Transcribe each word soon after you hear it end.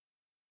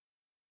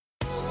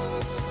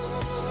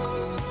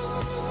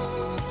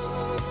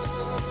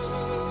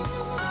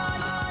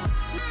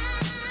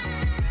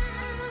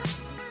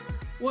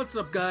What's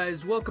up,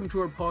 guys? Welcome to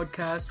our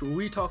podcast where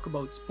we talk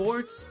about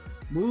sports,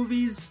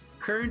 movies,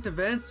 current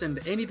events, and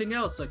anything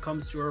else that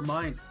comes to our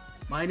mind.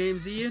 My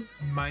name's Ian.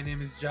 My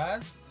name is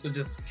Jazz, so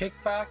just kick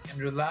back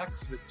and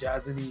relax with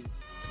Jazz and Ian.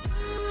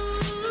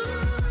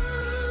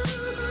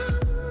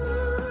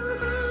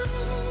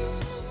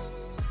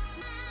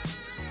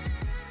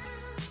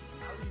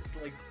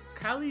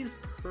 Cali's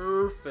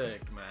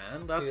perfect,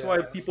 man. That's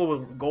why people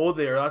will go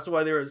there. That's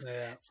why there's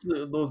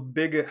those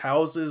big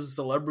houses,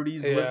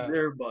 celebrities live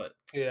there. But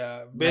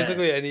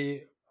basically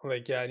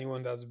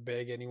anyone that's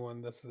big,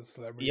 anyone that's a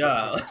celebrity.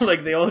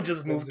 Like they all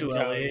just moved to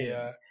Cali,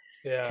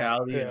 LA,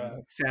 Cali,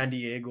 and San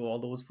Diego, all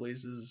those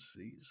places.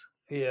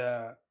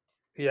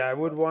 I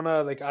would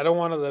wanna I don't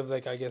want to live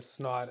I guess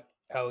not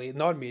LA,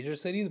 not major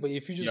cities, but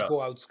if you just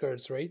go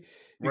outskirts, right?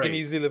 You can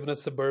easily live in a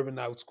suburban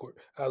outskirts.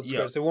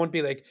 It won't be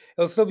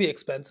it'll still be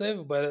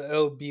expensive, but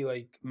it'll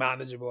be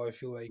manageable, I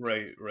feel like.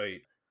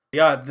 Right.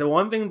 Yeah, the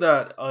one thing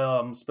that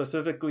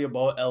specifically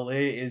about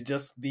LA is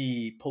just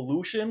the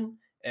pollution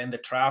and the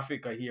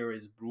traffic. I hear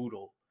is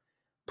brutal.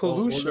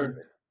 Pollution.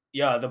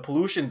 The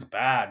pollution's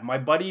bad. My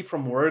buddy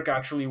from work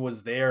actually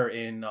was there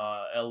in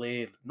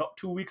LA not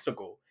 2 weeks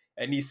ago,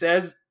 and he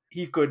says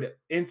he could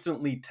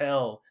instantly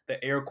tell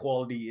the air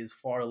quality is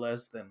far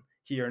less than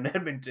here in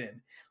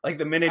Edmonton.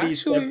 The minute he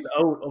stepped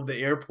out of the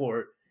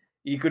airport,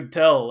 he could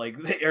tell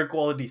the air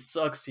quality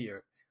sucks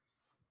here.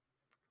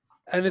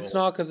 And it's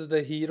not because of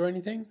the heat or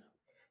anything?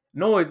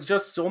 No, it's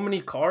just so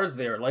many cars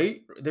there.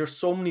 There's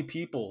so many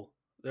people.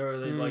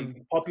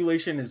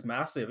 Population is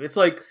massive. It's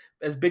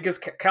as big as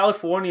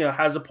California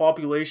has a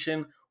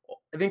population,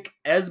 I think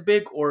as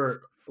big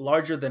or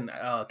larger than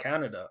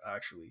Canada,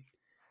 actually.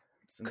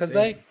 Because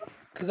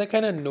I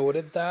kind of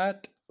noted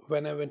that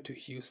when I went to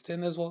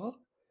Houston as well.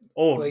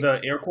 Oh,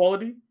 the air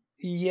quality?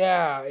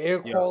 Yeah, air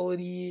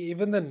quality,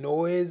 even the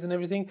noise and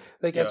everything.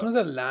 As soon as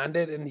I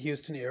landed in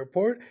Houston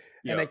airport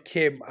and I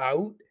came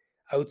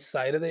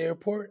outside of the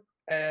airport,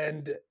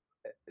 and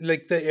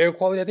the air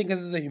quality, I think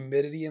because of the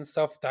humidity and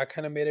stuff, that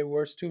kind of made it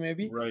worse too,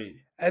 maybe. Right.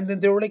 And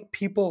then there were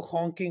people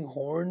honking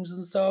horns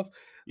and stuff.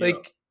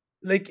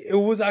 It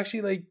was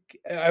actually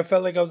I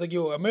felt I was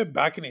yo, am I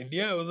back in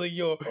India? I was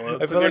yo,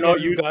 I felt I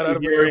just got out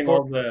of hearing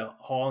all the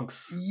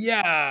honks.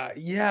 Yeah,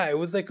 it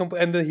was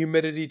and the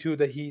humidity too,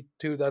 the heat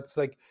too. That's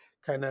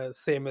kind of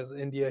same as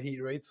India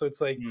heat, right? So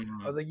it's I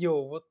was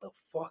yo, what the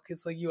fuck?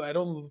 It's yo, I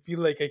don't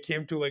feel I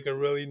came to a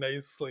really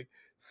nice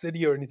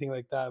city or anything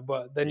like that.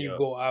 But then you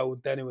go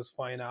out, then it was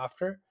fine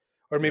after,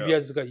 or maybe I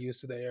just got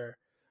used to the air.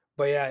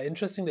 But yeah,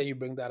 interesting that you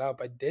bring that up.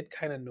 I did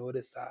kind of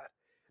notice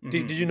that.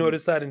 Did you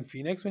notice that in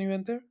Phoenix when you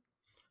went there?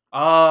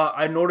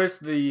 I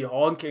noticed the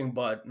honking,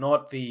 but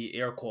not the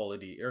air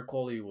quality. Air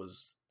quality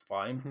was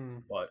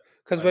fine, but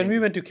because when we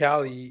went to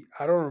Cali,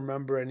 I don't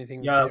remember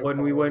anything. Yeah,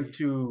 when we went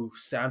to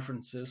San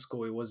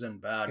Francisco, it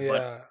wasn't bad. Yeah.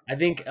 But I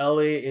think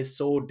LA is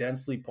so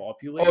densely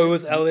populated. Oh, it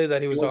was LA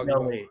that he was talking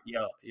about.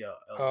 Yeah.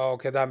 LA. Oh,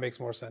 okay, that makes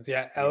more sense.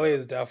 Yeah, LA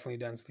is definitely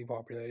densely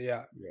populated.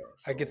 Yeah,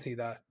 so. I could see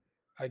that.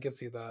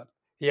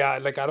 Yeah,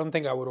 I don't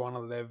think I would want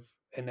to live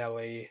in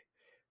LA.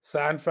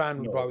 San Fran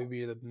would probably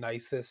be the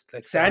nicest.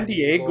 San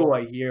Diego,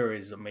 I hear,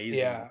 is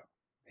amazing.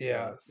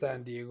 Yeah,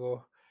 San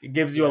Diego. It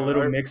gives you a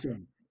little mix of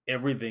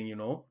everything,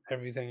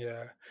 Everything,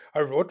 yeah.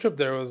 Our road trip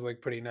there was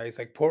pretty nice.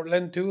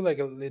 Portland too,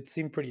 it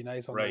seemed pretty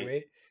nice on the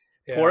way.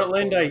 Yeah,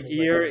 Portland, I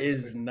hear,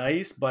 is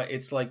nice, but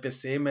it's the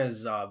same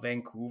as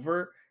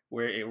Vancouver,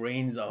 where it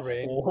rains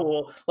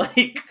whole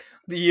the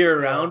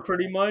year round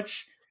pretty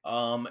much.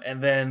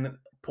 And then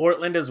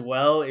Portland as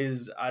well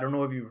is, I don't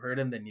know if you've heard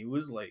in the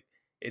news,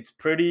 it's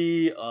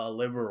pretty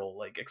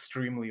liberal,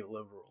 extremely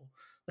liberal.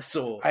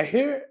 So I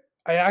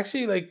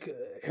actually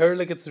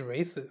heard it's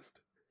racist.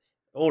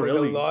 Oh,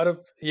 really? A lot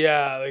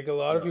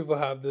of people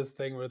have this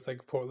thing where it's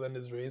Portland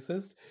is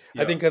racist.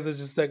 I think because it's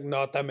just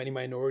not that many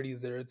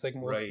minorities there. It's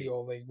mostly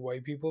all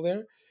white people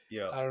there.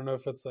 Yeah. I don't know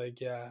if it's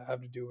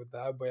have to do with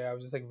that, but I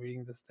was just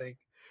reading this thing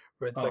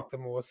where it's the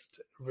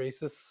most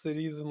racist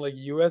cities in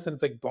US,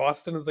 and it's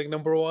Boston is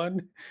number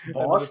one.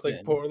 Boston. And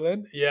it's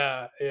Portland.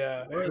 Yeah.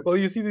 Well,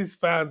 you see these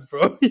fans,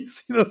 bro. You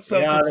see those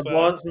Celtics the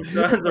Boston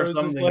fans or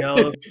something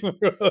else.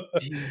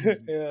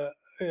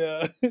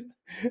 Yeah.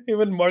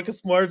 Even Marcus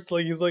Smart's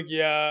he's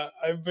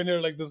I've been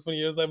here this many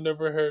years. I've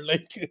never heard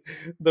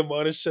the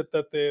amount of shit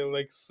that they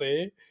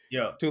say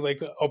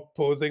to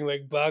opposing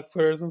black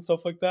players and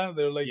stuff like that.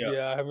 They're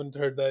I haven't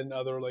heard that in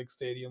other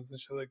stadiums and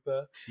shit like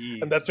that.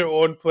 Jeez. And that's your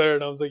own player,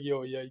 and I was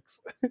yo, yikes.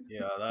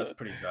 Yeah, that's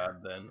pretty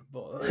bad then.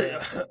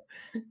 But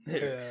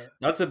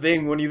that's the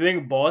thing. When you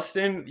think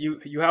Boston,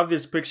 you have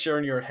this picture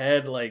in your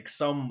head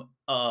some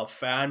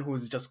fan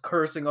who's just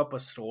cursing up a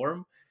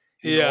storm.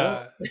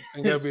 And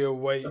gotta be a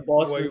white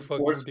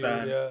sports dude.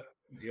 fan.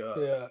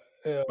 Yeah.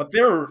 But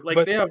they're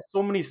they have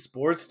so many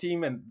sports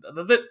team, and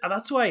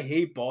that's why I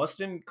hate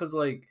Boston, because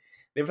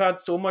they've had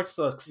so much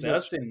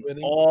success in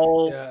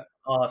all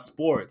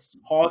sports.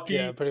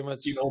 Hockey, pretty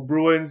much.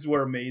 Bruins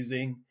were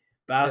amazing.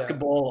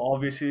 Basketball,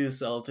 obviously the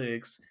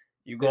Celtics.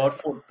 You got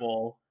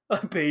football,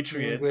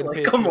 Patriots.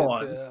 Come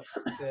on.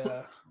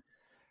 Yeah.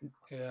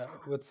 Yeah,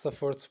 what's the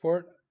fourth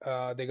sport?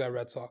 They got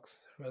Red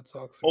Sox. Red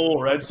Sox are Oh,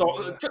 really Red good.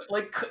 Sox. Yeah,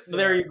 Like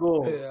there yeah, you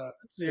go. yeah, yeah,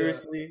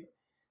 Seriously.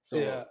 So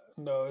yeah.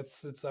 No,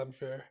 it's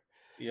unfair.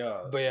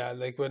 yeah. But So yeah,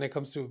 like when it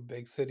comes to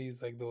big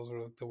cities, like those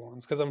were like the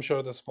ones. Because I'm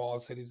sure the small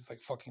cities,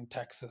 like fucking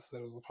Texas,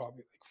 that was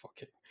probably like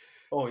fucking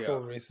oh so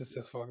yeah. racist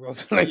as fuck.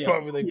 Those are like Yeah.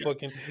 probably like Yeah.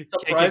 fucking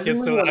KKK Surprisingly,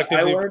 still when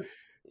I actively went,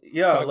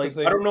 yeah, like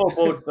I practicing. don't know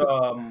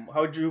about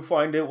how did you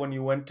find it when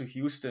you went to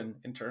Houston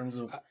in terms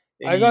of I,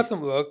 I any got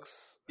some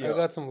looks. I yeah.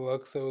 got some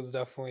looks. It was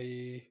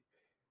definitely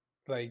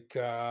like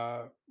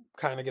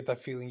kind of get that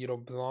feeling you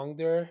don't belong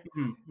there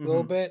Hmm. a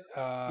little Hmm. bit.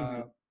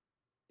 Hmm.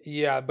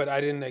 Yeah, but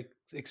I didn't like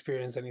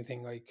experience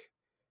anything like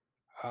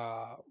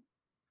uh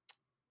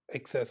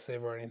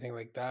excessive or anything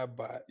like that.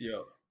 But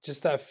Yeah.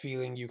 just that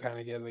feeling you kind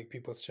of get like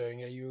people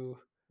staring at you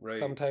Right.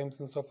 sometimes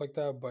and stuff like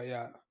that. But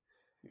yeah,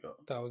 Yeah.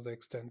 that was the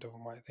extent of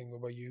my thing. What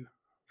about you?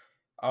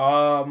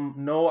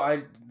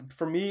 No,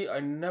 for me, I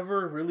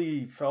never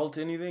really felt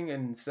anything,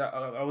 and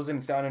I was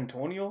in San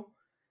Antonio,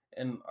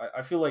 and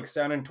I feel like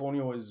San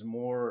Antonio is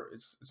more.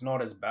 It's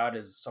not as bad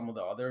as some of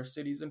the other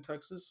cities in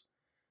Texas.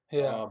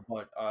 Yeah,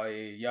 But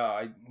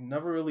I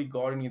never really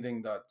got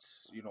anything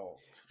that's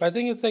but I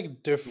think it's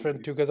like too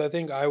different too crazy. because I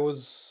think I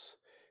was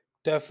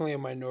definitely a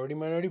minority,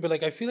 but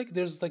like I feel like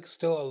there's like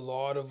still a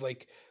lot of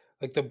like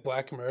the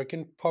Black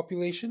American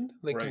population,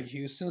 like in Right?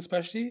 Houston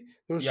especially.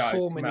 There's Yeah,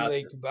 so it's many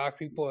like massive. black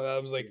people, and I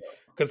was like, Yeah.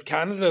 because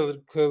Canada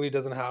clearly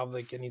doesn't have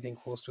like anything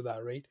close to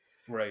that, right?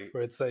 Right.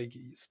 Where it's like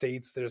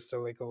states, there's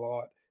still like a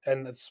lot,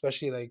 and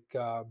especially like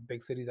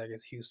big cities, I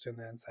guess Houston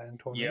and San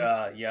Antonio.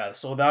 Yeah, yeah.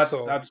 So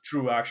So that's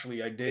true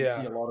actually. I did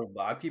see yeah, a lot of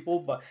black people,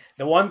 but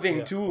the one thing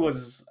yeah. too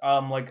was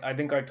like I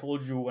think I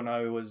told you when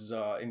I was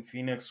in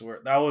Phoenix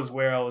where that was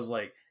where I was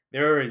like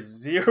there is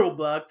zero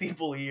black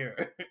people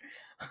here.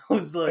 I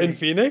was In like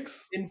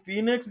Phoenix, in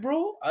Phoenix,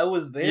 bro. I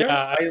was there.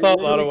 yeah, I I saw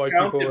a lot of literally white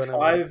people counted when I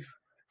went.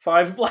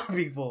 five black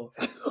people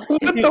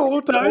What the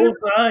whole the time? whole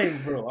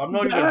time, bro. I'm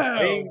not even Damn.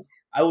 playing.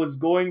 I was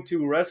going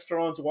to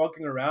restaurants,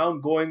 walking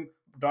around,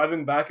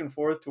 driving back and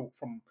forth to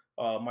from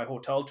my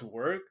hotel to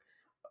work.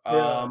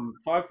 Yeah.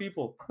 Five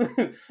people,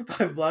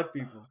 five black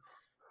people.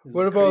 This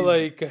What is about crazy.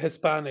 like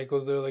Hispanic?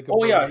 Was there like a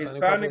Oh more yeah,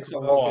 Hispanic Hispanics population? a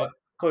Okay, lot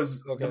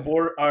because the okay.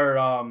 board are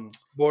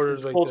Borders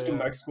it's right close there. to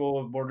Yeah,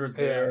 Mexico, borders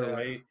yeah, there, yeah,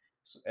 right?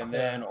 And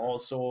then yeah,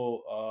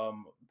 also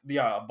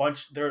yeah, a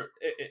bunch there.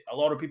 A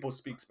lot of people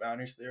speak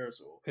Spanish there,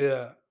 so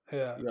yeah,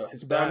 yeah. yeah,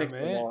 Damn, Hispanics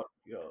a man, lot.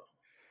 Yeah.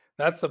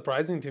 that's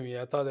surprising to me.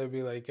 I thought there'd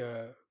be like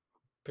a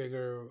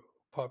bigger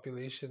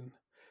population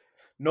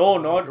of No, black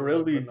not people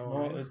there, but really. no,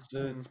 No, eh?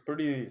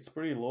 it's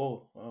pretty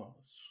low. Oh,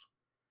 it's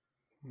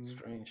Mm.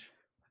 strange.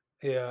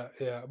 Yeah,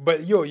 yeah.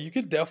 But yo, you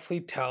could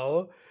definitely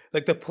tell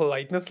like the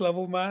politeness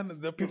level, man.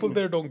 The people Mhm.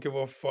 there don't give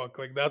a fuck.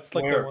 Like that's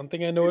like the Where one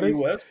thing I in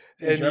noticed U.S.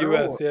 in in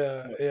general or US.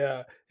 Yeah, what?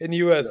 yeah. In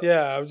US, Yeah,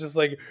 yeah. I was just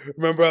like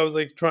remember I was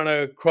like trying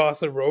to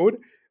cross a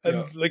road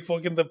yeah, and like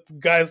fucking the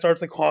guy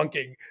starts like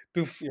honking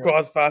to yeah,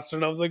 cross faster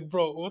and I was like,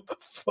 "Bro, what the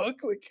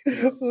fuck?" Like I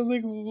yeah. was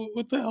like,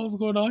 What the hell's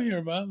going on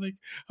here, man? Like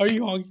how are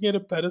you honking at a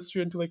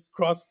pedestrian to like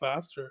cross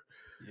faster?"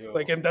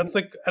 Like Yo, and that's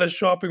like at a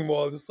shopping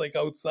mall just like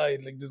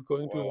outside like just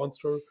going to one wow.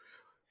 store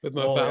with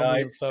my No, yeah,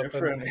 family and it's stuff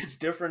and different. It's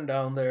different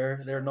down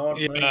there. They're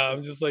not yeah, nice.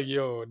 I'm just like,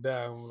 yo,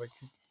 damn, like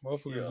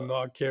motherfuckers do Yeah,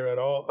 not care at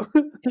all.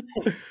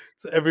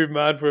 It's every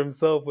man for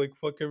himself, like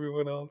fuck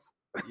everyone else.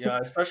 yeah.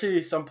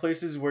 Especially some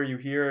places where you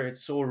hear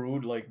it's so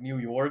rude, like New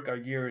York. I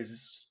hear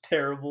is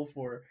terrible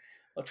for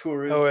a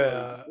Oh tourist.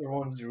 Like yeah,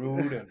 everyone's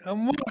rude and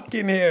I'm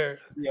walking here.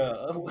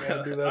 yeah, You gotta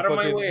do that out of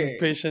my fucking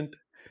way.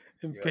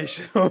 Yeah,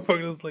 impatient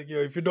motherfuckers. Like, yo,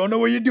 if you don't know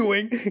what you're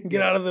doing,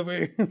 get yeah. out of the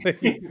way.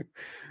 Like,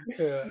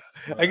 yeah,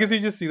 I guess Man. you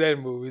just see that in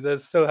movies. I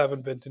still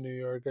haven't been to New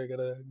York. I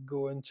gotta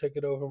go and check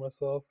it out for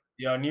myself.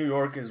 Yeah, New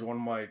York is one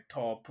of my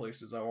top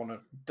places. I want to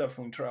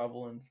definitely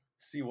travel and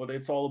see what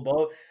it's all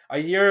about. I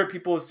hear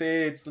people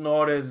say it's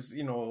not as,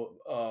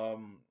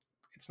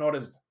 it's not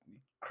as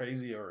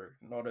crazy or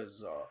not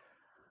as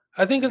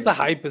I think it's the maybe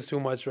hype is too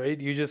much, right?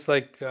 You just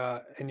like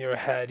in your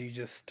head, you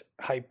just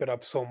hype it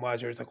up so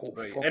much. Or it's like, oh,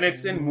 right. And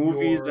it's fucking in New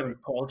movies and York.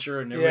 culture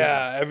and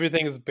everything. Yeah,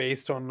 everything is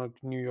based on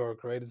like New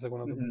York, right? It's like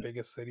one of the Hmm.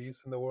 biggest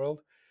cities in the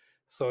world.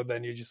 So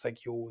then you're just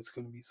like, yo, it's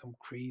gonna be some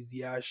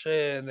crazy ass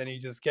shit, and then you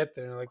just get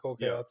there and you're like,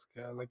 okay, Yeah, that's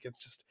like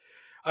it's just,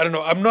 I don't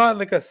know. I'm not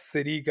like a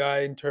city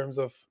guy in terms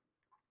of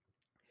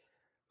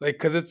like,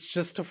 cause it's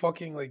just a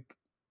fucking like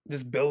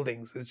just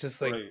buildings. It's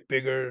just like right.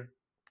 bigger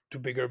to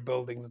bigger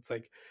buildings. It's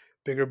like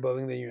bigger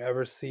building than you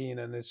ever seen,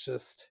 and it's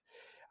just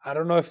I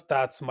don't know if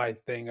that's my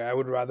thing. I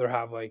would rather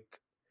have like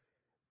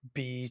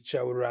beach.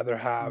 I would rather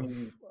have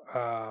Mm-hmm.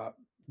 uh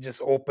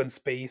just open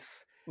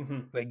space,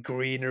 Hmm. like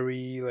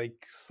greenery,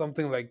 like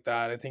something like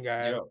that. I think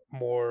I Yeah.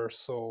 more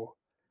so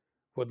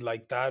would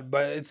like that,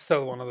 but it's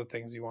still one of the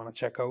things you want to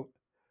check out.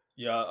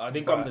 Yeah, I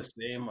think I'm the But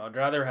same. I'd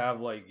rather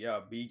have like yeah,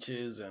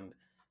 beaches and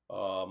a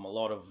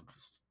lot of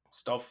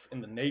stuff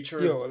in the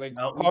nature, yo, like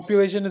mountains.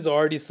 population is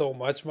already so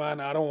much, man.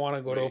 I don't want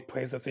to go to a Right,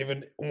 place that's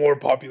even more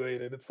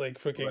populated. It's like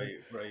freaking. right,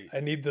 right. I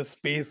need the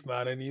space,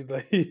 man. I need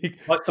like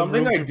But some something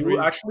room I to do breathe.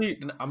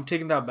 actually, I'm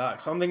taking that back.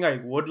 Something I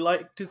would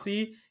like to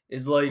see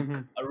is like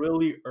Hmm. a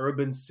really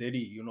urban city,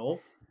 you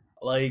know?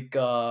 Like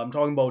I'm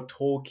talking about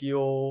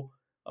Tokyo,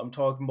 I'm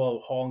talking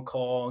about Hong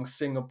Kong,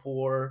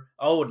 Singapore.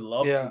 I would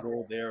love to Yeah,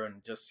 go there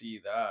and just see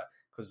that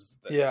because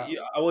yeah,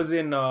 I was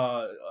in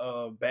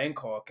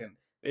Bangkok and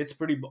it's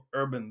pretty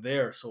urban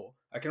there, so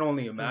I can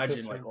only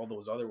imagine like interesting. all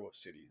those other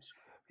cities.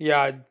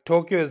 Yeah,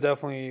 Tokyo is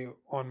definitely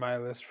on my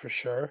list for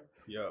sure.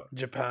 Yeah.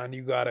 Japan,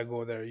 you gotta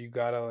go there. You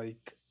gotta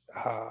like,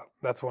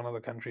 that's one of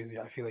the countries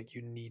I feel like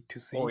you need to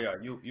Oh see. yeah,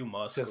 you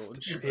must go.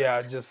 Just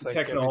yeah, just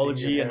like everything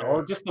you Technology and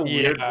all hear. just the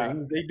weird Yeah,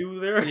 things they do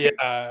there.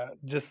 yeah,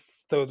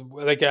 just the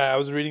like I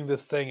was reading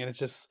this thing and it's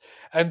just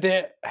and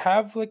they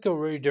have like a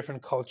very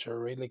different culture,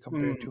 right? Like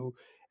compared Mm, to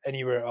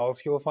anywhere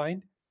else you'll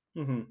find.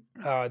 hmm.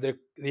 They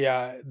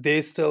yeah,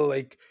 they still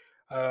like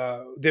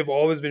they've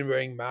always been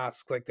wearing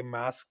masks. Like the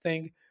mask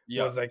thing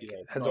Yeah, was like yeah,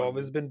 it's has not a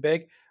always new. been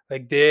big.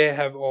 Like they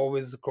have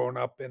always grown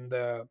up in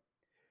the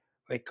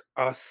like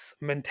us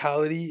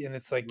mentality and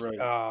it's like Right,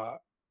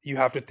 you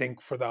have to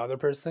think for the other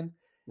person,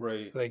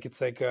 right. like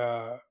it's like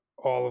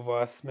all of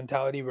us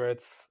mentality where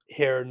it's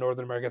here in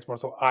Northern America it's more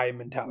so I Me,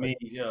 mentality,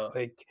 yeah,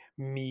 like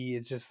me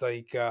it's just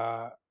like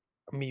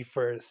me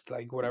first,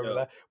 like whatever yeah,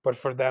 that, but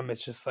for them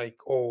it's just like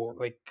oh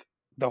like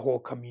the whole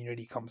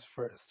community comes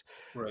first,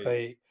 right.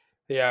 like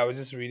yeah, I was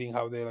just reading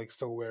how they like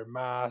still wear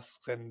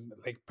masks and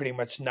like pretty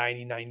much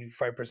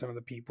 90-95% of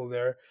the people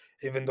there,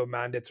 even though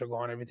mandates are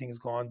gone, everything is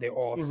gone, they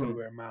all still Hmm.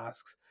 wear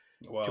masks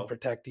to Wow.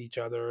 protect each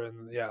other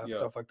and yeah Yeah,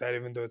 stuff like that,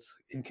 even though it's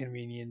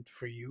inconvenient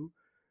for you,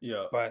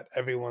 yeah. but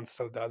everyone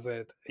still does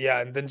it. Yeah,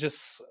 and then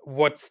just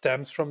what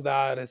stems from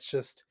that, it's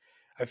just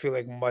I feel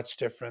like much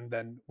different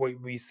than what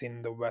we see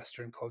in the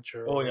Western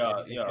culture or Oh like yeah,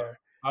 anything yeah. here.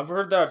 I've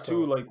heard that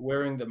too. So Like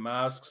wearing the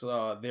masks.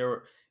 They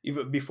were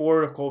even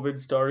before COVID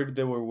started.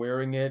 They were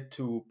wearing it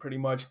to pretty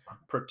much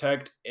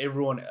protect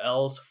everyone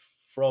else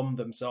from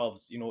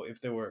themselves. You know,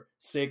 if they were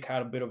sick,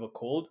 had a bit of a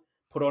cold,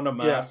 put on a yeah,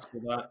 mask so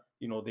that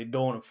they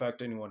don't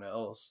affect anyone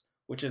else,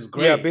 which is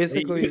yeah, great. Right?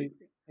 basically,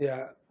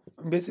 yeah,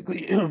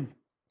 basically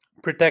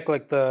protect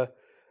like the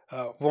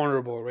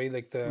vulnerable, right?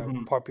 Like the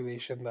Mhm.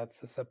 population that's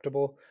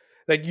susceptible.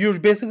 Like you're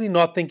basically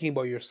not thinking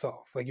about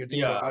yourself, like you're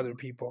thinking about Yeah, other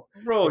people,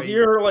 bro. right?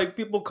 Here, like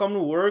people come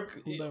to work,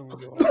 I don't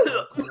give a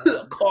fuck. Come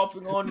on.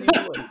 coughing on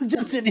you, and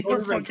Just in your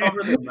don't even fucking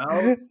cover their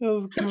mouth,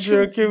 those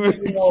computer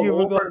sneezing all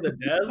cubicle. over the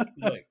desk.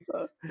 Like,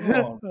 come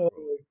on, Oh bro.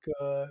 my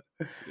god.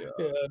 Yeah,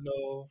 Yeah,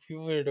 no,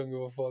 people here don't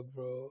give a fuck,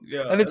 bro.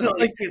 yeah. And it's just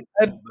Like like, it's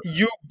and so bad.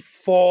 you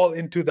fall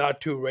into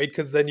that too, right?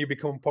 Because then you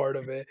become part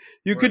of it.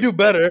 You could Right. do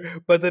better,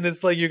 but then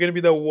it's like you're gonna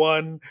be the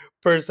one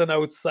person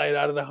outside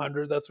out of the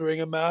hundred that's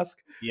wearing a mask.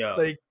 Yeah.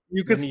 Like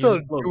you could Then you still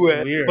just look do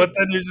it, but weird.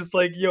 then you're just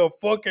like, yo,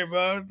 fuck it,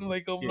 man.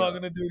 Like I'm not Yeah.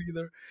 gonna do it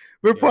either.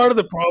 We're Yeah. part of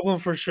the problem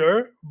for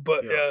sure,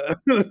 but Yeah. yeah,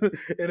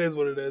 it is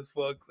what it is.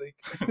 Fuck, like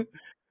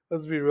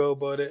let's be real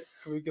about it.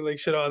 We can like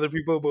shit on other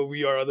people, but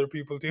we are other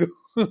people too.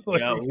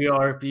 Yeah. Like We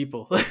are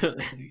people.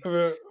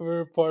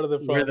 we're part of the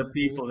We're the problem too.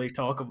 people they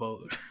talk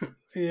about.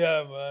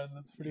 Yeah, man,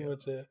 that's pretty Yeah.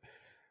 much it.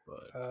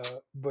 But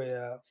But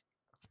yeah,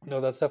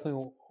 no, that's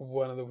definitely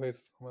one of the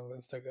places on my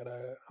list I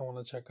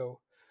want to check out.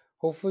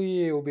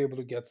 Hopefully, you'll be able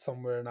to get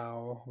somewhere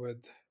now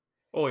with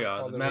oh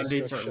yeah, all the the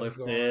mandates are restrictions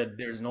going. lifted.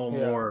 There's no Yeah.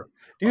 more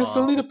Do you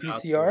still need a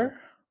passport.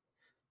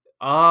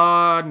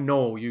 PCR?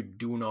 No, you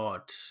do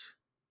not.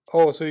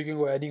 Oh, so you can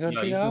go any Yeah,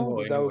 country you can now go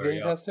without anywhere. getting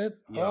Yeah. tested?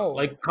 Yeah. Oh,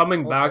 Like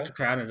coming back okay. to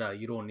Canada,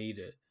 you don't need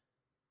it.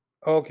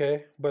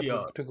 Okay, but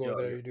Yeah. to go Yeah.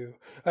 there Yeah. you do.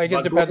 I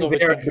guess But depends going on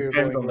which there country you're depends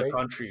going, on the right?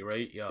 country,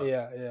 right? Yeah.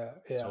 Yeah, yeah,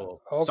 yeah.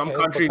 So some Okay,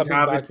 but countries coming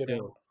have it back you don't.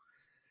 still.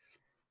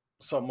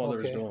 Some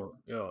others Okay, don't.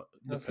 Yeah,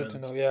 that's good to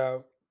know. depends. Yeah,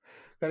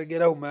 gotta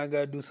get out, man.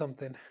 Gotta do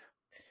something.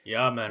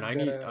 Yeah, man, We I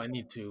gotta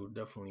need to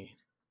definitely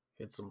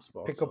hit some pick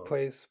spots a up.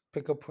 place.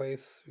 Pick a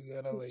place. We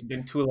gotta It's like.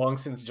 been too long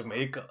since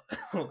Jamaica.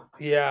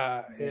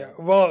 Yeah, yeah. Man.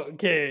 Well,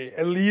 okay.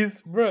 At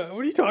least, bro.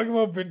 What are you talking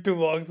about? Been too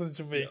long since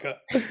Yeah. Jamaica.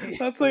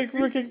 That's like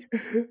freaking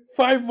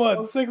 5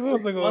 months, That 6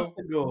 months 6 months ago.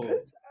 ago.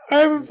 Bitch, I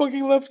haven't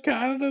fucking left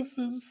Canada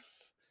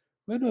since.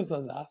 When was the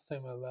last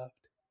time I left?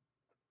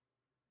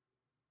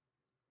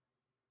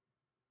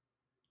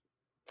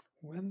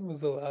 When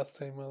was the last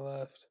time I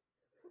left?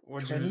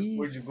 Where'd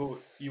you go?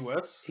 20.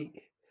 US?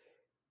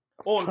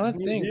 I'm Oh, trying to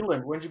New think.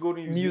 Zealand. When'd you go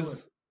to New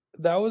Zealand?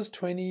 That was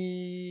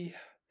 2018,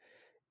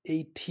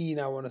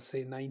 I want to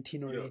say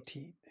 19 or Yeah.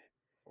 18.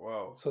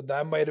 Wow. So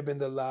that might have been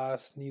the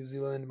last. New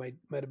Zealand might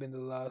have been the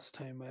last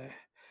time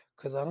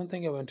because I don't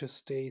think I went to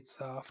States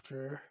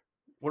after.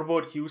 What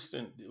about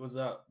Houston? Was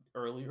that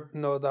earlier?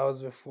 No, that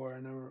was before.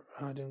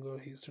 I didn't go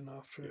to Houston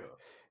after. Yeah.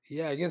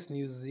 Yeah, I guess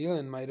New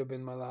Zealand might have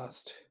been my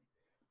last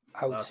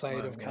Last outside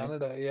time, of eh?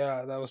 Canada.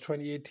 Yeah, that was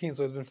 2018.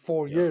 So it's been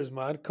 4 Yeah. years,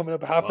 man. Coming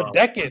up half a Wow.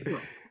 decade.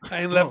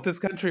 I ain't left this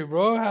country,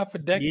 bro. Half a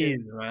Jeez,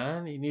 decade.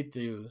 man. You need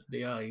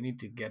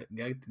to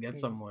get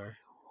somewhere.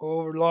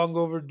 Long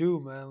overdue,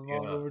 man.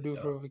 Long Yeah, overdue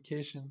yeah, for a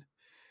vacation.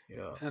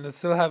 yeah. And I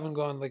still haven't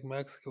gone like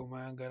Mexico,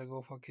 man. Gotta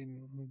go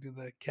fucking do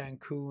the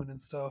Cancun and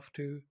stuff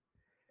too.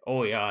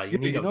 Oh yeah, you Yeah,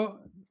 need a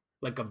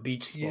like a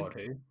beach you, spot,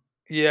 eh?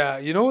 yeah,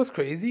 you know what's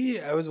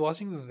crazy? I was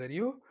watching this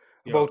video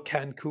Yeah. about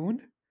Cancun.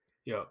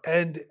 Yeah.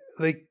 And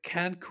like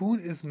Cancun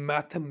is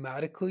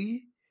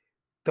mathematically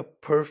the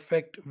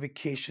perfect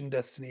vacation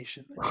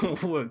destination.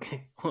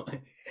 Okay.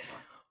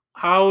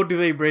 How do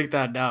they break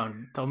that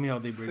down? Tell me how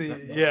they break that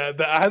See, down. yeah,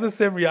 I had the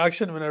same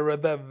reaction when I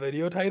read that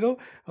video title.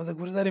 I was like,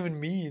 what does that even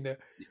mean?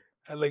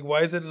 And like,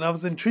 why is it? And I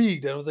was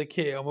intrigued. And I was like,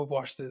 hey, I'm gonna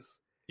watch this.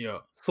 Yeah.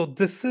 So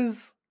this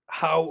is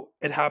how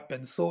it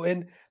happened. So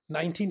in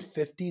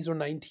 1950s or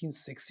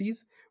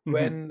 1960s, Hmm.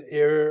 when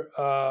air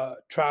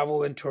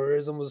travel and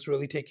tourism was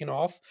really taking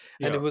off,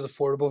 and it Yeah. was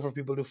affordable for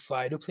people to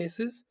fly to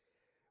places,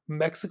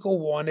 Mexico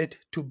wanted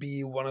to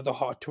be one of the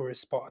hot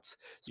tourist spots,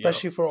 Yeah.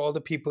 especially for all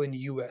the people in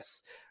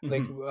US,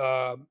 like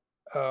Hmm.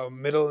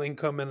 middle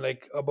income and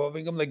like above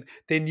income. Like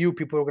they knew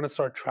people were going to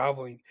start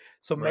traveling,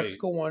 so Right.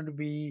 Mexico wanted to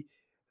be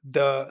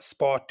the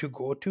spot to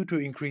go to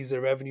increase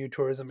their revenue,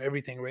 tourism,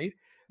 everything, right?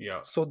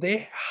 Yeah. So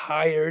they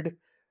hired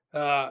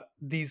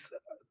these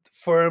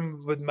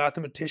firm with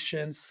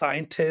mathematicians,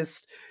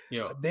 scientists.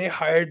 Yeah. They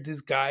hired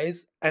these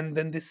guys, and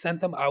then they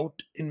sent them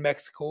out in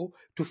Mexico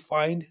to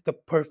find the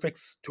perfect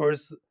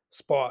tourist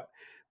spot.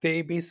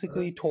 They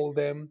basically That's- told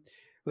them,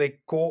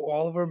 like, go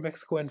all over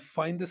Mexico and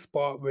find the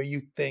spot where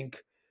you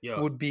think Yeah.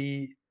 would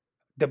be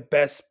the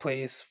best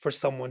place for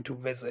someone to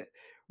visit,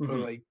 or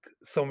Hmm. like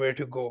somewhere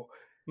to go.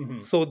 Hmm.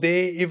 So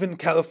they, even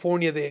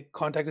California, they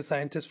contacted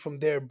scientists from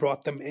there,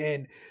 brought them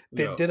in.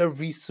 They Yeah. did a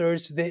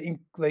research.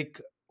 Like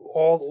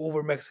all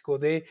over Mexico.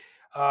 They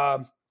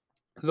um,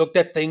 looked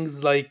at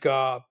things like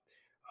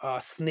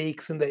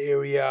snakes in the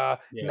area,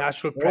 Yeah.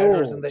 natural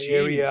predators in Oh, the geez.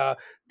 area.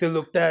 They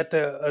looked at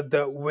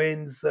the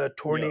winds, Yeah.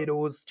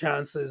 tornadoes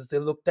chances. They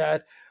looked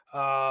at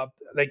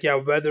like yeah,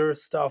 weather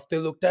stuff. They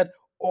looked at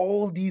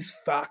all these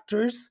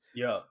factors,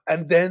 Yeah.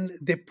 and then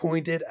they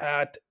pointed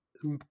at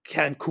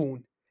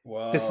Cancun.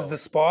 This is the Wow.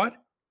 spot,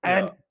 Yeah.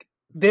 and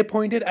they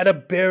pointed at a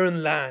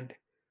barren land,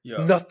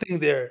 Yeah. nothing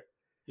there,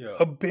 Yeah.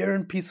 a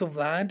barren piece of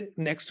land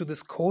next to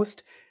this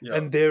coast. Yeah.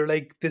 And they're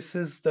like, this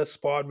is the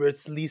spot where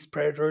it's least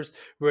predators,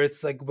 where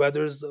it's like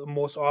weather's the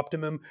most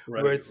optimum,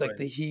 where Right. it's like Right.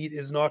 the heat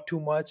is not too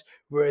much,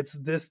 where it's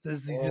these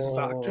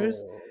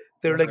factors. Oh.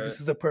 They're like, Okay. this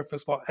is the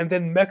perfect spot. And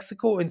then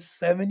Mexico in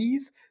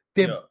 70s,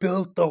 they Yeah.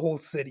 built the whole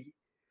city.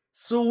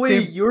 So They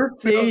wait, you're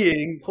built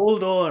saying,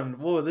 hold on.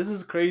 Whoa, this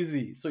is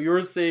crazy. So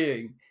you're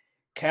saying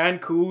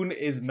Cancun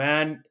is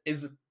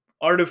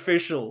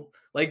artificial.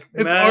 Like,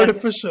 It's man,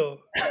 artificial.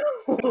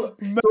 It's so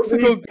they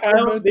Mexico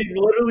found government. they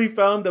literally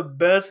found the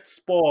best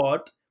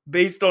spot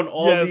based on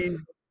all these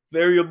Yes.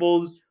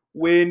 variables,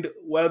 wind,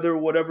 weather,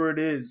 whatever it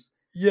is.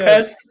 Yes.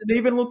 Pests, they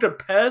even looked at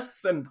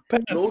pests and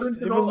Pests, rodents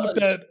and even all looked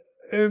that. at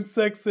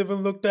insects,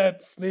 even looked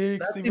at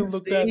snakes, That's even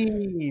looked at,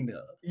 insane. And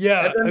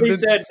yeah, then and they then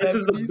said, this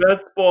is the 70s.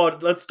 best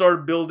spot. Let's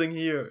start building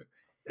here.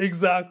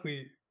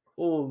 Exactly.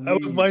 I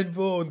was Holy. mind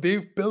blown.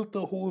 They've built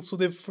the whole, so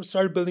they've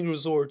started building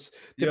resorts.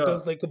 They Yeah.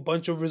 built like a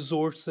bunch of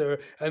resorts there,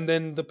 and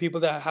then the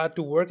people that had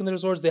to work in the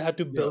resorts, they had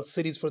to Yeah. build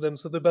cities for them.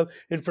 So they built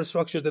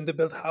infrastructure, then they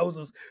built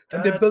houses,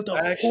 then they That's built a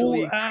whole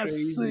actually ass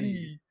crazy.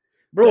 city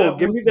Bro, that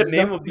give me was the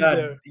name of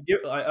nothing that.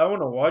 there. I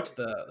want to watch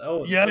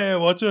that. Yeah, yeah,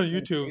 watch it on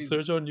That's YouTube. crazy.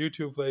 Search on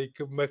YouTube like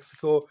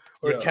Mexico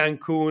or Yeah.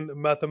 Cancun,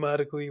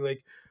 mathematically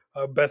like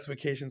best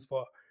vacation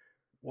spot.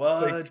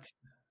 Like What?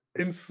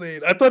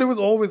 insane. I thought it was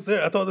always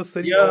there. I thought the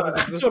city Yeah, always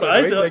that's what existed,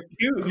 I right? thought Like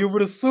too. you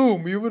would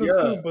Yeah.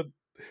 assume, but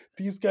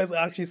these guys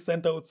actually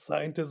sent out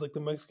scientists, like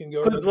the Mexican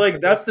Because government. They like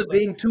sent out that's the like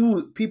thing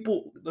too.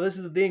 People, this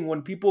is the thing.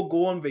 When people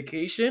go on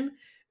vacation,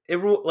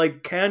 everyone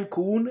like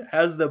Cancun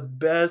has the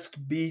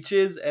best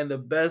beaches and the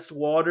best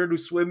water to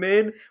swim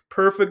in.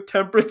 Perfect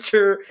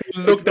temperature. they It's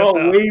looked at not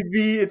that.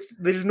 wavy.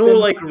 There's no They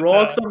like looked at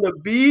rocks that. on the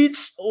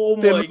beach. Oh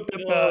They my looked at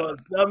that.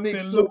 god, that They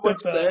makes so looked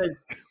much at that.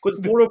 sense. Because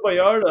Puerto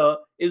Vallarta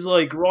is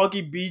like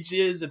rocky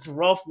beaches. It's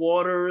rough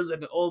waters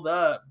and all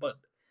that. But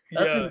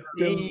that's Yeah,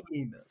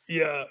 insane.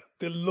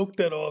 they looked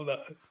at all that.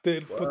 They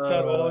put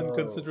that all in Wow.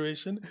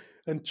 consideration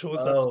and chose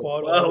that Wow,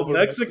 spot all wow, over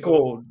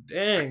Mexico. Mexico.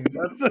 Dang,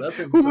 that's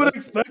Who would have impressive.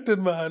 expected,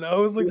 man? I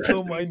was like so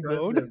That's mind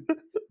blown. impressive.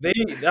 They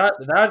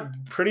that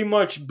pretty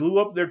much blew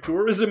up their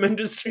tourism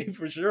industry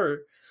for sure.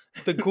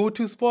 The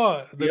go-to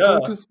spot, the Yeah,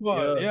 go-to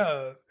spot. yeah.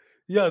 Yeah,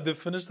 yeah. They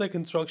finished that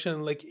construction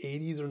in like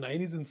 80s or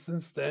 90s, and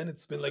since then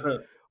it's been like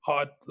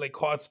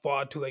hot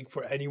spot to like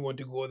for anyone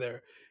to go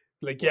there.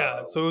 Like yeah,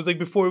 Wow. so it was like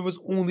before it was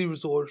only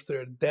resorts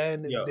there.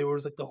 Then Yeah, there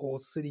was like the whole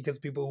city because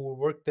people who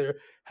worked there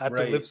had to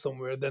right, live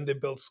somewhere. Then they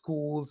built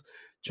schools,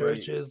 right.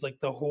 churches, like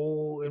the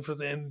whole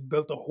infrastructure, and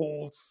built a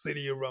whole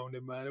city around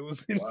it. Man, it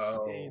was Wow,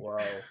 insane. wow.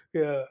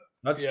 Yeah,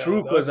 That's yeah.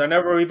 true because I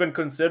never even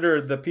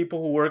considered the people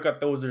who work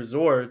at those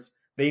resorts.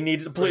 They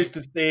need a place Right.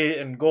 to stay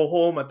and go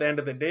home at the end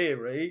of the day,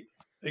 right?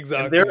 And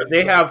Exactly,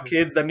 they have exactly,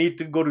 kids that need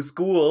to go to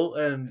school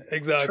and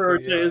exactly. Yeah.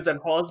 churches and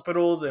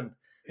hospitals and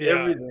Yeah,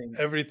 everything.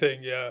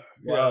 everything. Yeah,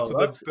 yeah. Wow, So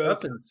they that's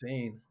built.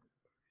 insane.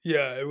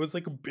 Yeah, it was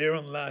like a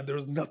barren land. There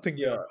was nothing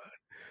there, Yeah, man.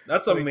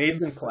 that's Like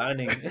amazing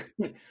planning.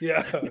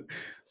 yeah, they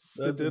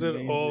That's did it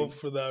all amazing.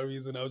 for that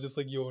reason. I was just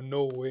like, yo,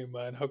 no way,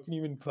 man. How can you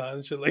even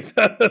plan shit like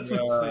that? That's Yeah,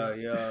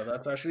 insane. yeah,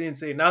 that's actually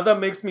insane. Now that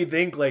makes me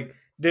think like,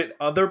 did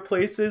other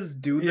places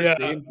do the Yeah,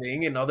 same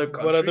thing in other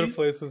but other countries?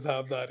 places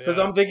have that. Because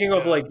Yeah, I'm thinking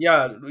of yeah, like,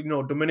 yeah,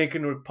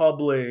 Dominican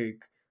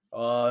Republic,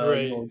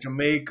 right.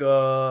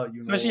 Jamaica,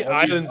 Especially all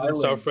these islands and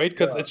stuff, islands. right?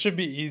 Because Yeah, it should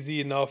be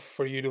easy enough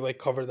for you to like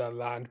cover that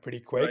land pretty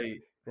quick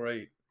right,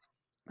 right.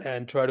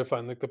 and try to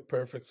find like the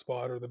perfect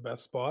spot or the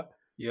best spot.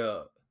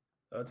 Yeah,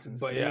 that's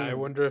But yeah, I insane.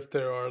 wonder if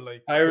there are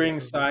like Hiring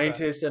places like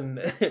that. scientists and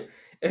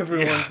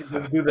everyone Yeah. to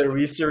just do their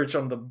research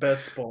on the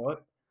best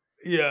spot.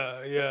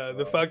 Yeah, yeah.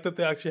 The Wow. fact that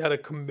they actually had a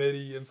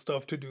committee and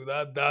stuff to do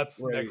that,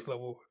 that's Right. next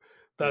level.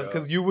 That's Yeah.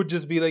 because you would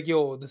just be like,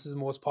 yo, this is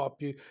most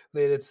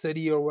populated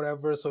city or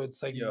whatever. So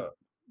it's like Yeah.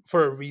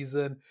 for a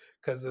reason,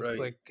 because it's Right.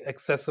 like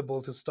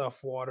accessible to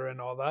stuff, water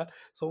and all that.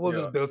 So we'll Yeah.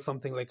 just build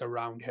something like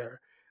around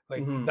here.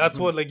 Like that's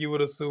Hmm. what like you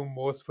would assume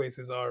most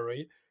places are,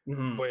 right?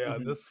 Hmm. But yeah,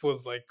 Hmm. this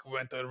was like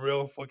went a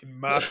real fucking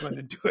math went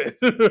into it.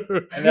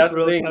 And that's the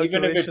Real thing.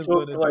 Even if it calculations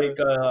went took into like it.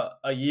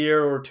 a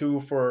year or two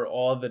for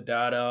all the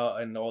data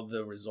and all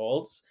the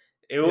results,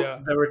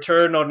 Yeah, the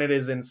return on it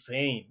is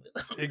insane.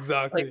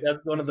 Like exactly. that's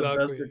one of the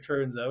best Exactly.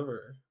 returns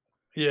ever.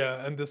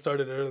 Yeah, and they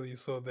started early,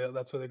 so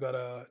that's why they got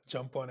a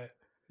jump on it.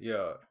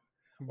 Yeah.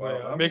 But Wow,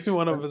 yeah, it that makes me makes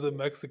want to sense. visit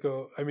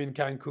Mexico. I mean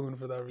Cancun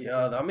for that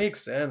Yeah, reason. that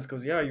makes sense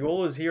because yeah, you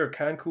always hear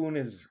Cancun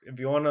is if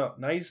you want a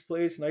nice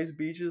place, nice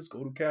beaches,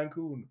 go to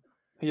Cancun.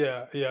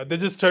 Yeah, yeah. They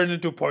just turned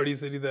into party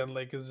city then.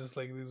 Like it's just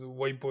like these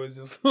white boys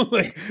just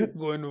like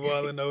going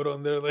wild and out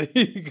on there, like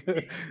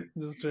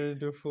just turned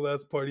into a full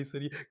ass party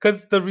city.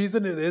 Because the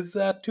reason it is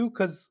that too,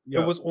 because it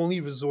Yeah, was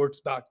only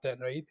resorts back then,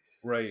 right?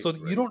 right, So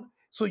you right. don't.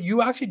 So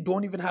you actually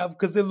don't even have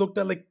because they looked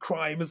at like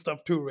crime and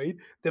stuff too, right?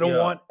 They don't Yeah,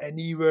 want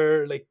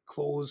anywhere like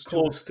close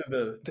to close to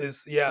the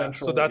this. Yeah.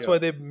 So central. that's Yeah, why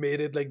they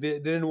made it like they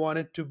didn't want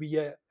it to be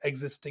a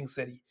existing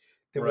city.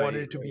 They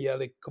wanted right, it to right. be a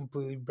like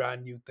completely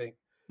brand new thing.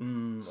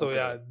 So Okay,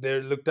 yeah,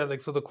 they're looked at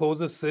like so the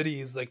closest city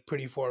is like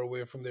pretty far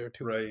away from there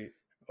too. right.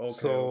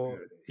 Okay, okay. So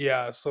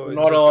yeah, so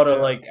it's Not a lot just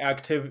of like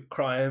active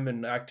crime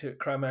and active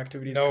crime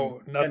activities can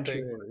no enter.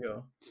 nothing.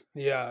 Yeah.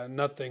 Yeah,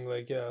 nothing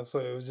like yeah. So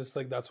it was just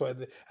like that's why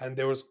and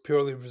there was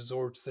purely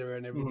resorts there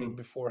and everything Hmm.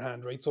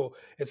 beforehand, right? So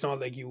it's not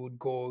like you would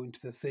go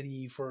into the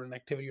city for an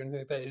activity or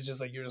anything like that. It's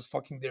just like you're just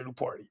fucking there to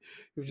party.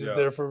 You're just Yeah.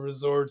 there for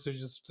resorts. You're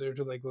just there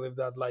to like live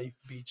that life,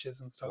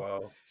 beaches and stuff,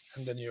 Wow.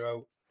 and then you're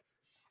out.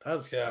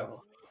 That's Yeah,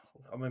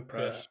 I'm yeah.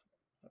 impressed.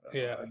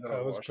 Yeah, I I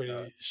gotta was watch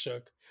that. pretty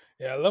shook.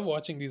 Yeah, I love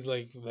watching these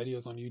like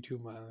videos on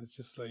YouTube, man. It's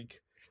just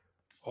like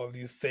all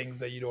these things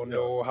that you don't Yeah.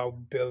 know how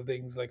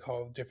buildings, like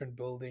how different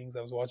buildings.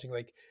 I was watching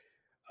like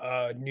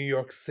New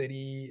York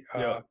City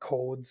Yeah.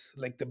 codes,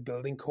 like the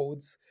building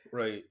codes,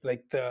 Right.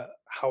 like the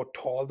how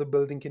tall the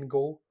building can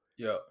go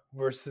Yeah.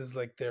 versus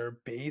like their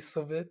base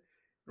of it,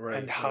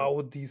 and Right. Right.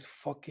 how these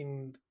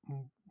fucking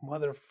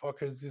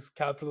motherfuckers, these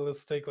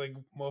capitalistic like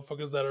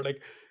motherfuckers that are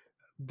like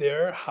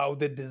there, how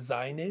they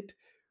design it,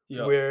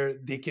 Yeah. where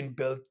they can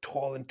build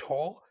tall and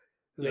tall,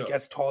 Yeah. like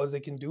as tall as they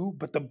can do,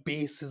 but the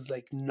base is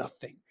like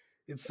nothing.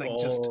 It's like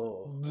just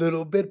Oh.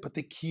 little bit, but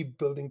they keep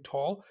building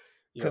tall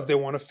Yeah. because they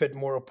want to fit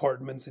more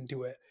apartments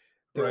into it.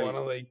 They want Right.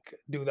 to like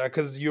do that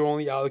because you're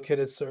only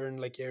allocated certain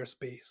like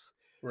airspace,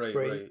 Right.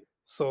 right? Right.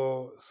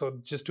 So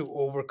just to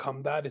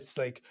overcome that, it's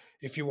like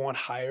if you want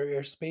higher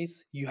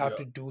airspace, you have Yeah.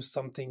 to do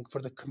something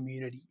for the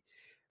community.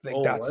 Like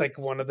Oh, that's what? like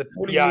one of the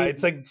What do you yeah, mean?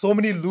 it's like so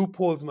many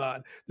loopholes,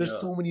 man. There's Yeah.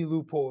 so many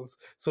loopholes.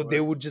 So they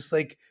What? would just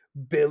like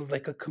build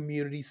like a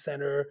community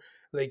center.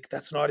 Like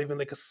that's not even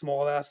like a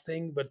small ass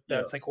thing, but Yeah.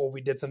 that's like, oh,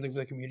 we did something for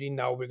the community.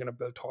 Now we're gonna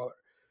build taller.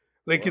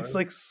 Like What? it's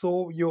like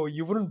so yo,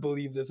 you wouldn't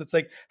believe this. It's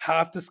like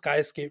half the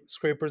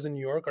skyscrapers in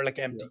New York are like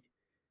Yeah. empty.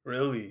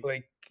 Really?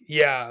 Like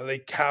yeah,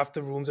 like half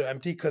the rooms are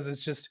empty because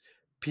it's just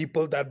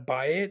people that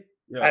buy it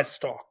Yeah. as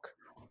stock.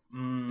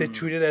 They Mm.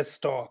 treat it as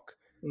stock.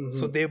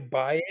 So Hmm. they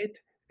buy it,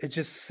 it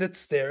just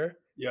sits there.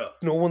 Yeah.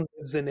 No one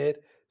lives in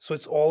it. So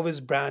it's always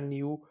brand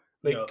new.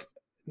 Yeah. Like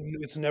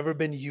it's never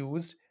been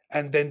used.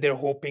 And then they're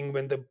hoping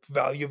when the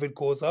value of it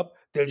goes up,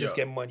 they'll just Yeah.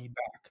 get money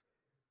back.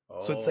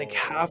 So it's like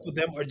half Oh. of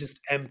them are just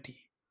empty.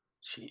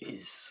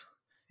 Jeez.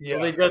 So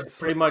they Yeah, just it's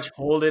pretty like much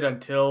hold it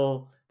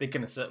until they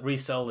can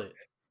resell it.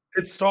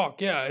 it's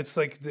stock. Yeah, it's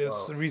like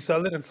this Wow.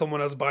 resell it and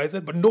someone else buys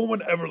it, but no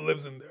one ever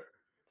lives in there.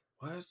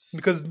 What?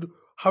 Because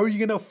how are you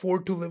gonna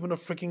afford to live in a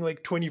freaking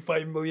like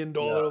 $25 million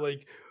Yeah.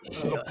 like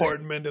Yeah.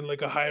 apartment in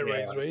like a high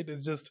rise, Yeah. right?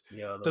 It just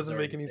Yeah. Those doesn't are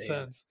make any insane.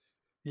 sense.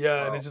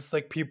 Yeah, and Wow. it's just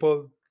like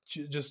people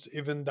just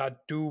even that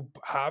do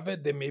have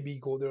it, they maybe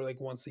go there like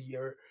once a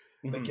year,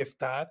 like Hmm. if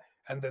that,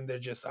 and then they're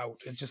just out.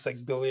 It's just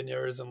like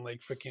billionaires and like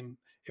freaking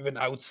even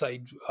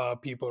outside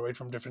people right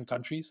from different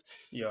countries,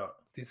 Yeah.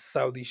 these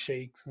Saudi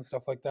sheikhs and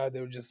stuff like that.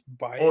 They would just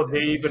buy Oh, it they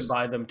and they even just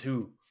buy them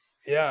too.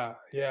 yeah,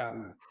 yeah.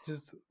 Ooh.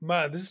 Just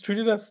man, they just treat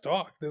it as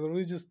stock. They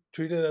literally just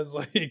treat it as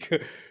like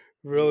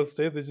real Yeah.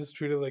 estate. They just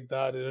treat it like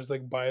that. They just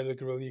like buy it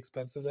like really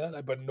expensive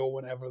that, but no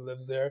one ever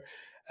lives there.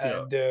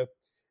 Yeah. And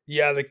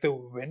yeah, like the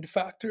wind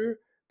factor,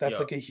 that's Yeah.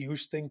 like a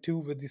huge thing too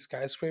with these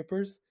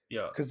skyscrapers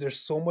Yeah. because there's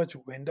so much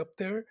wind up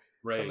there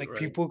that Right. like Right.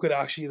 people could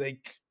actually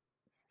like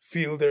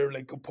feel their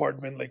like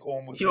apartment like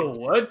almost Yo, like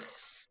what?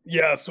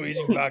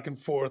 swaging back and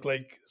forth.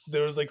 Like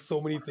there's like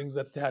so many things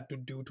that they had to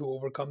do to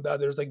overcome that.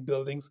 There's like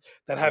buildings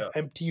that have Yeah.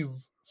 empty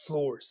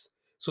floors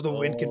so the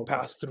wind can Oh, okay.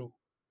 pass through.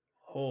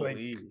 Like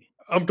Holy.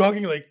 I'm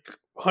talking like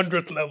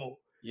 100th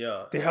level.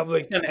 Yeah. They have It's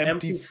like an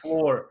empty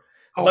floor.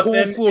 a But whole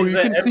then floor. is You the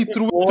can see empty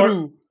through and floor,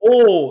 through.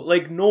 oh,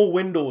 like no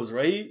windows,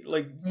 right?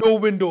 Like, No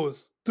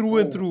windows, through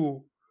and oh,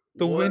 through.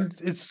 The what? wind,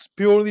 it's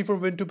purely for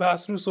wind to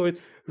pass through, so it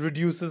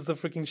reduces the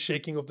freaking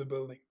shaking of the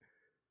building.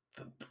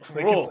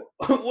 Like it's Bro,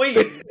 wait,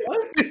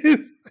 what?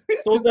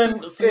 So it's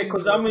then, okay, insane,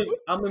 because bro.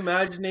 I'm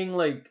imagining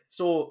like,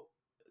 so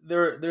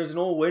there's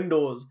no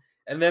windows,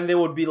 and then there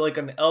would be like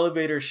an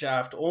elevator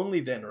shaft only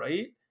then,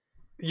 right?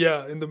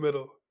 Yeah, in the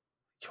middle.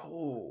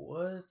 Yo,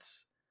 what?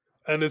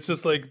 And it's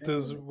just like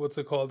this, Damn. what's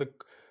it called,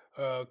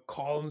 the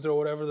columns or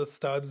whatever, the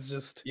studs,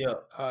 just Yeah,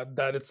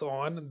 that it's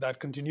on that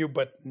continue,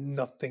 but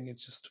nothing,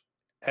 it's just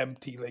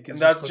empty, like and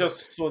it's just that's for the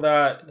just so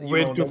that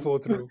wind to flow the,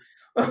 through.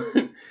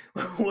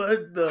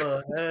 what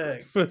the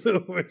heck, For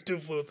the wind to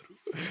flow through,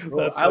 bro?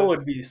 that's I it.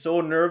 would be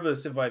so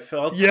nervous if I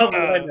felt some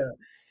Yeah, kind of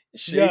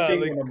yeah, shaking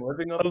like when I'm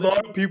living a up there.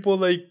 lot of people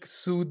like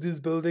sued these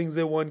buildings,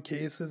 they won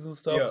cases and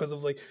stuff Yeah, because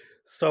of like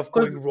stuff because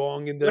going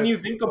wrong in when their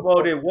you think about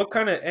apart. it, what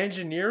kind of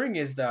engineering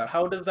is that?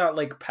 How does that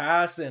like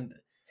pass and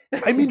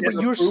I mean, get but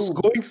you're approved?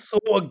 going so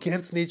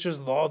against nature's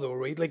law, though,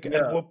 right? Like, at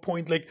Yeah, what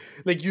point, like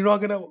you're not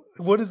gonna.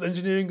 What is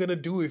engineering gonna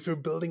do if you're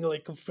building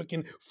like a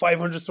freaking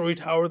 500-story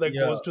tower that yeah,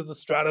 goes to the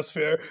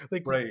stratosphere?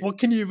 Like, right. what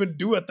can you even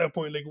do at that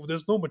point? Like,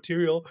 there's no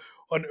material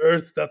on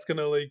Earth that's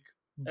gonna like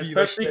be like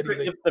Especially steady.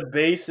 Like, if the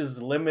base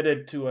is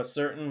limited to a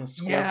certain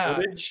square yeah,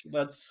 footage.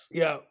 That's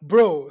yeah,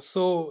 bro.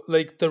 So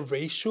like the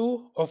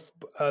ratio of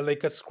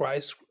like a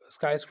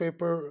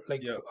skyscraper,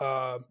 like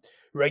yeah,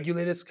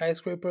 regulated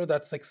skyscraper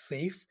that's like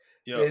safe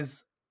yeah.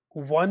 is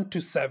 1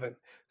 to 7.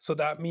 So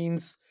that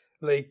means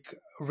like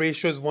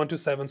ratio is 1 to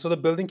 7. So the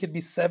building can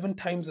be 7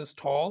 times as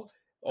tall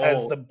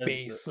as Oh, the as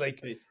the base.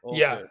 Like base. yeah.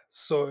 Okay,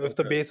 So if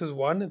the okay. base is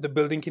 1, the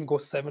building can go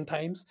 7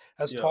 times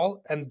as Yeah,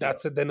 tall, and yeah.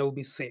 that's it. Then it'll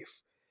be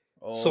safe.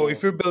 So if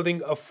Oh, you're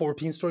building a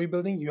 14-story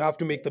building, you have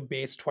to make the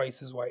base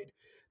twice as wide.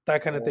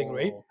 That kind of thing,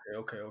 right? oh,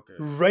 okay, okay, okay.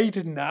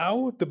 Right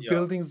now, the Yeah,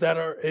 buildings that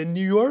are in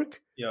New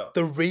York, yeah.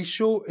 the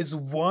ratio is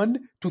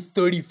 1 to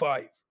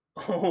 35.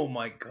 Oh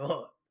my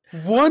God.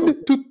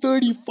 1 to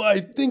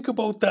 35. Think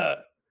about that.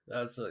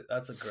 That's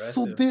So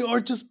aggressive. they are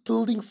just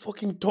building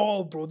fucking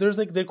tall, bro. There's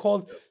like, they're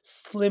called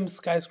slim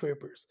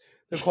skyscrapers.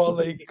 They're called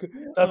like,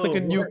 that's like Oh,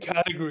 a new what?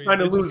 category. Trying to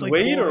They just lose like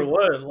go weight or like,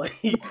 what? Like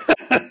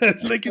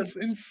like it's that's,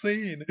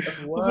 insane. that's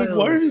I'm like,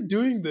 why are wild. you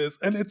doing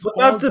this? And it's But all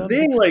that's the done thing.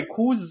 because, Like,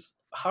 who's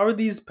how are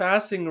these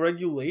passing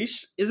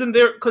regulation? Isn't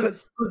there?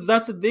 Because because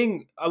that's the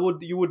thing.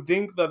 You would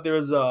think that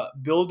there's a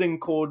building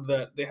code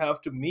that they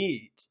have to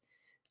meet.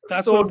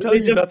 that's what So I'm do they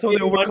telling you. just That's how pay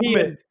they money overcome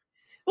and it.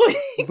 like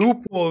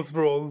Loopholes,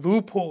 bro,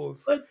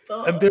 loopholes. what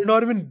And the? they're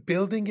not even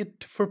building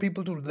it for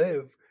people to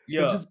live.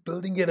 They're Yeah. just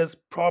building it as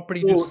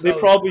property to So they sell,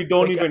 probably don't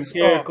like even as care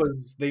stock.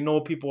 because they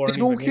know people They aren't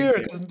don't even in care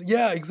there. because,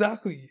 yeah,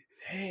 exactly.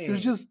 They're Dang.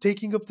 just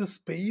taking up the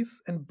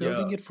space and Yeah.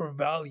 building it for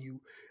value.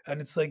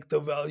 And it's like the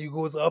value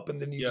goes up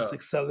and then you just Yeah.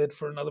 like sell it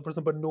for another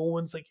person, but no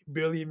one's like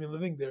barely even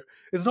living there.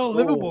 It's not Bro.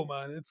 livable,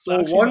 man. It's So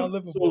actually not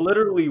so livable.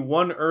 literally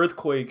one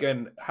earthquake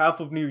and half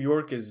of New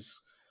York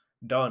is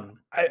done.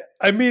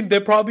 I mean they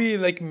probably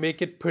like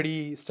make it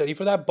pretty steady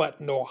for that, but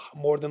no,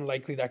 more than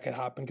likely that could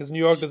happen because New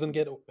York doesn't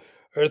get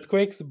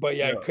earthquakes, but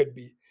yeah, it Yeah. could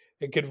be.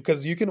 It could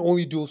because you can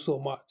only do so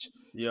much.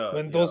 Yeah.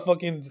 When Yeah. those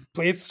fucking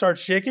plates start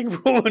shaking,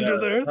 bro, Yeah. under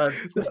the earth,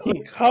 That's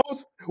like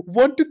how's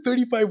 1 to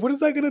 35? What is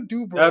that gonna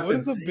do, bro? that's What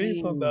is the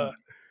base on that? insane.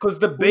 Because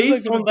the What is that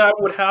base gonna on that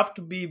would have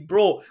to be,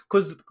 bro.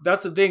 Because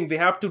that's the thing. They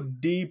have to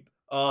dig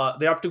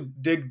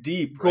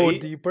deep, go right?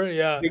 deeper?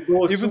 Yeah. They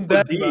go Even super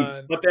then, deep.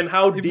 man. But then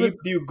how Even deep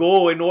do you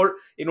go in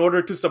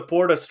order to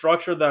support a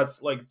structure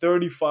that's like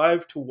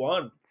 35 to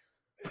 1?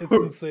 it's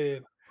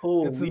insane.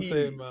 It's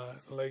insane, Holy.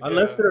 man. Like, Unless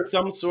yeah. there's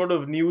some sort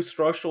of new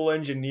structural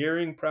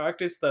engineering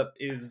practice that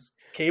is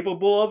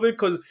capable of it,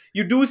 because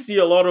you do see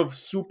a lot of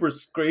super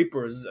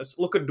scrapers.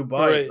 Look at Dubai,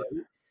 Right.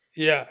 right?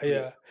 Yeah, So,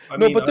 yeah. I No,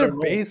 mean, but I their don't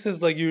know. base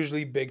is like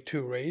usually big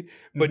too, right?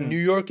 But Hmm. New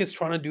York is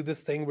trying to do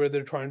this thing where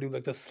they're trying to do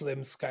like the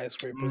slim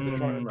skyscrapers. They're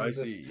trying to I do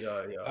this see.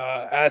 Yeah,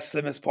 yeah, as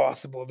slim as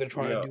possible. They're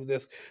trying yeah, to do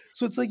this.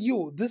 So it's like,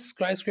 yo, this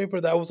skyscraper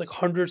that was like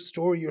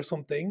 100-story or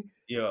something.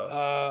 yeah,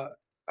 Uh,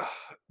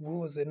 what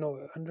was it? No,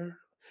 under.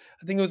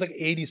 I think it was like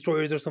 80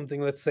 stories or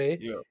something. Let's say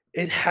yeah,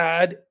 it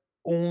had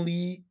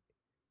only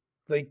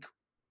like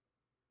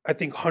I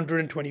think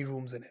 120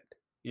 rooms in it.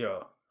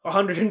 yeah.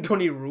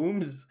 120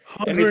 rooms,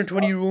 and it's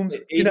 120 rooms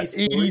in an 80 stories.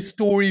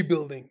 80-story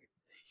building.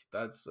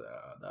 That's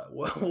that.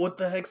 What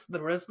the heck's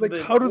the rest of Like, it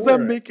how does that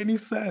for? make any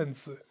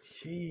sense?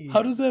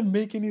 How does Jeez, that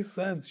make any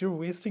sense? You're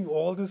wasting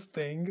all this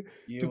thing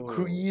to yo,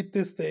 create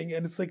this thing,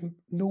 and it's like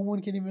no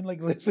one can even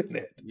like live in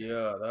it.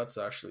 yeah, that's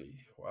actually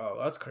wow.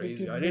 That's Like crazy.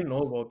 it I didn't know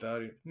makes about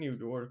that in New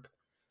York.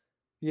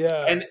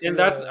 yeah, And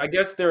that's, yeah, I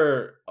guess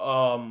they're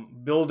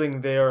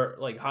building there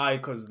like high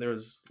because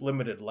there's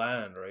limited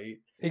land, right?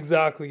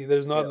 exactly.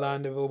 There's not Yeah,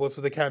 land available,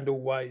 so they can't do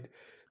wide.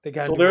 They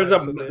can't So do wine.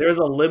 So there's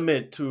a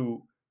limit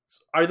to.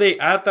 Are they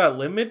at that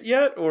limit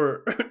yet,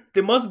 or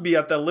they must be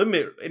at that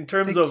limit in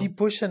terms they of keep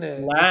pushing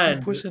it. They keep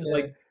land? pushing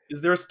Like, it.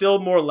 is there still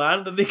more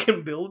land that they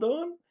can build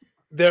on?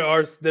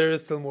 There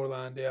is still more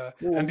land, yeah.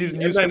 And these Holy,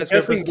 new and I'm skyscrapers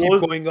guessing keep those.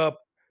 going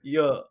up.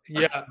 Yeah,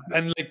 Yeah,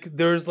 and like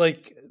there's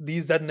like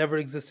these that never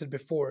existed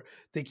before.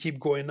 They keep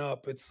going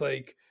up. It's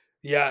like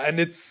yeah, and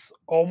it's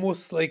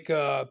almost like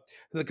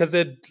because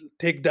they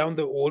take down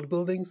the old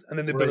buildings and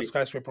then they build a right.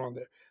 skyscraper on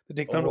there. They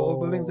take down the old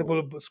buildings, they Oh,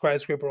 build a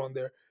skyscraper on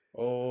there,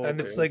 oh, and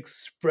it's okay. like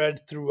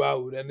spread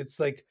throughout, and it's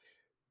like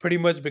pretty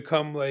much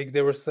become like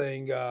they were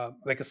saying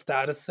like a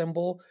status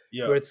symbol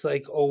Yeah, where it's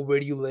like, oh, where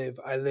do you live?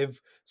 I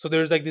live. So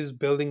there's like these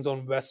buildings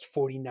on West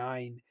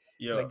 49,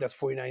 yeah, like that's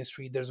 49th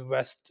Street. There's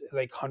West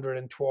like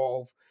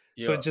 112.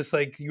 So yeah. it's just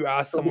like you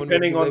ask So someone where do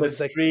depending you on live, the it's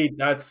like street,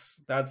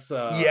 that's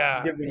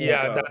yeah, giving like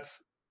yeah, a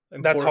that's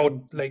how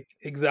important. like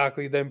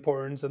exactly the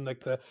importance and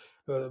like the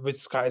which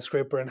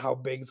skyscraper and how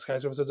big the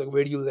skyscraper. So it's like,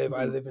 where do you live?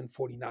 I Mhm, live in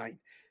 49.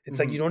 It's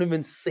like you mhm, don't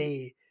even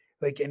say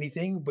like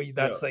anything, but yeah.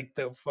 that's like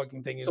the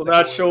fucking thing. So It's like,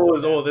 that oh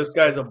shows, oh, damn, this this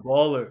guy's a guy's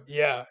baller.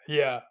 yeah,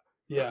 yeah,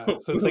 yeah.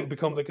 So it's like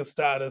become like a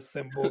status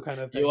symbol kind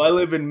of Yo, thing. I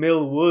live in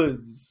Mill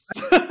Woods.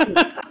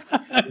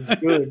 It's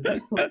good.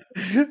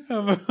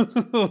 Oh,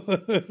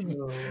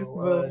 But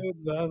what?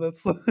 nah,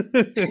 that's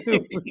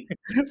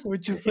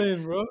what you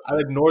saying, bro. I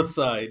live North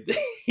Side.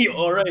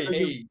 All right,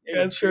 Biggest hey,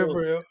 chill.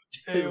 skyscraper, yo.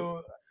 Hey, Chill.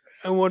 yo.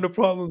 I want the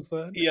problems,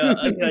 man. Yeah,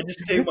 yeah,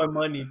 just take my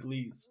money,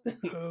 please.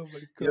 Oh my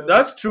Yeah, god.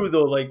 that's true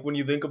though. Like when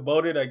you think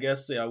about it, I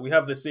guess yeah, we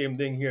have the same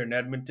thing here in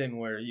Edmonton,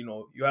 where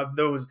you have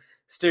those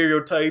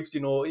stereotypes.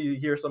 You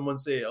hear someone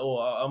say, "Oh,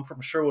 I'm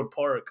from Sherwood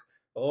Park."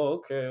 Oh,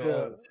 okay. Yeah.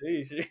 Oh,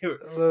 geez, you think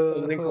of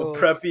Little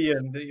preppy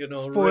and rich,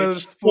 spoiled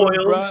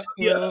spoiled. brat.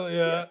 Yeah, Little,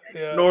 yeah.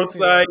 yeah, yeah, North yeah.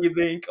 Side, you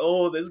think,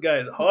 "Oh, this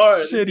guy's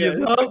hard. This Shitty as guy's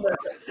hell.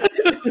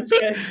 gonna, this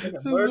guy's gonna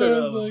This murder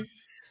was them." like,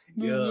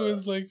 this Yeah,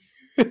 was like,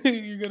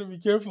 you gotta be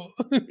careful.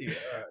 yeah,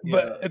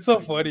 But yeah. it's so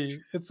funny.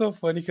 It's so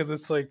funny because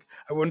it's like,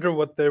 I wonder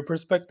what their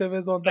perspective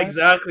is on that.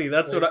 Exactly.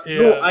 That's what Like, I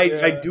no, yeah, I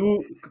yeah.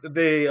 do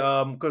they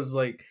because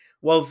like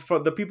well for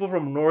the people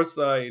from north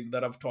side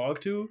that I've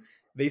talked to,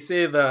 they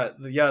say that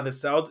yeah, the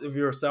south if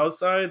you're south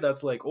side,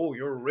 that's like, oh,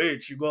 you're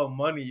rich, you got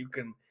money, you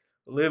can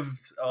live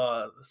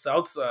the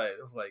south side.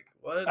 I was like,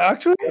 what?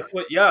 Actually, That's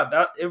what yeah,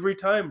 that every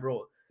time,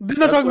 bro. they're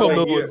not That's talking what about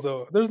I hear. Millwoods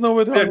though. There's no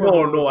way they're talking about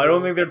No, no, Millwoods, I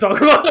don't bro. think they're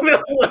talking about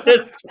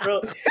Millwoods,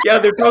 bro. Yeah,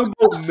 they're talking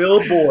about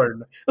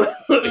Millbourne.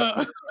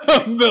 Uh,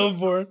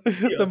 Melbourne,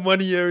 Yeah, the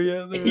money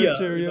area, the yeah, rich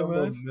they're area, talking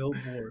about man.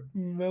 Millbourne.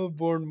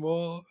 Melbourne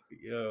Mall,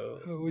 Yeah.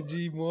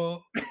 OG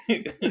Mall.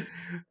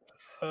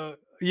 uh,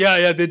 yeah,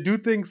 yeah, they do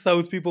think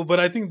South people, but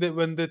I think that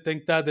when they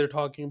think that, they're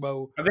talking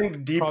about I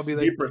think probably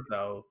like deeper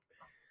south.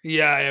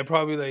 yeah, yeah,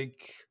 probably like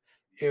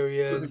Because you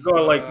areas.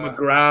 got like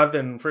McGrath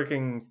and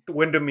freaking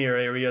Windermere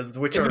areas,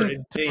 which are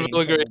Even insane.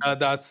 Terwilliger, yeah,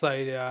 that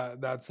side, Yeah,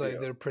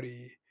 they're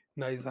pretty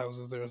nice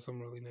houses. There are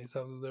some really nice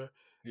houses there.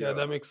 Yeah, yeah.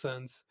 that makes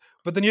sense.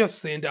 But then you have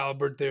Saint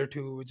Albert there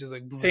too, which is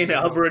like St. bougie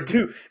as hell Albert too.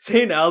 too.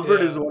 St.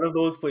 Albert is Yeah, one of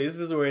those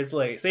places where it's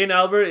like St.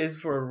 Albert is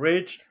for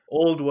rich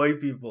old white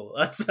people.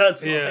 That's all I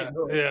yeah,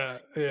 know. yeah,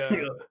 yeah,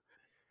 Yeah.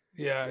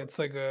 yeah. It's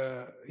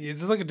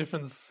just like a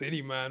different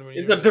city, man.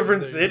 It's a When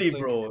different they're city, just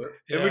like, bro.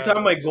 Every yeah,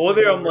 time I you're just go like,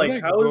 there, yo, I'm where'd like, I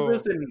how is go?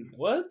 this in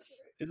what?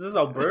 Is this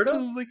Alberta?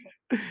 It's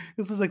like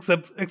this is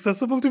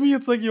accessible to me.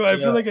 It's like yo, I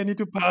feel Yeah. like I need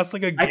to pass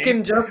like a I can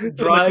gate just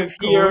or like a drive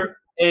code. here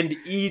and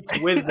eat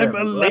with I'm them,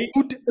 right?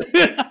 allowed.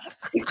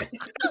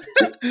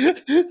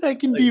 I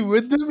can be Like,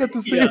 with them at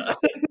the same yeah. time.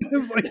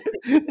 It's like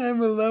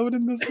I'm allowed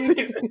in the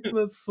city.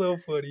 That's so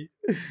funny.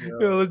 Yeah.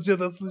 Yo, legit,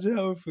 that's legit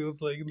how it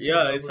feels like in St.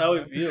 Yeah, it's Albert, how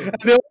it man. feels. And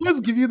they always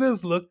give you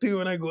this look too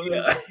when I go there.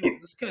 It's Yeah. like, yo,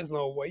 this guy's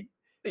not white.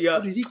 Yeah. How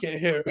did he get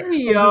here?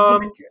 Hey, I'm just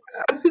like,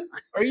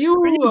 are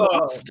you are you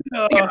lost?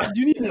 Do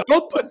you need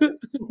help? Do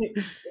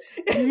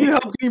you need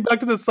help getting back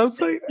to the south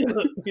side?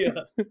 yeah.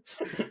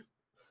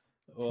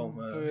 Oh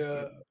But man.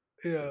 yeah,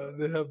 yeah,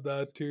 they have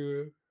that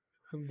too.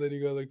 And then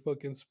you got like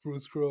fucking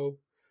Spruce Grove.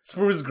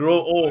 Spruce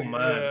Grove. Oh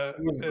man. Yeah,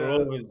 Spruce yeah.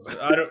 Grove is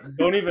I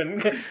don't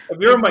even if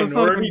you're a Let's not even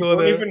minority, go don't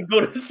there. even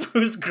go to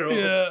Spruce Grove.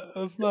 Yeah,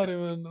 let's not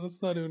even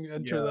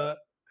enter Yeah. that.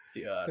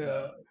 Yeah, Yeah.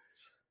 no.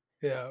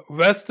 Yeah.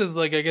 West is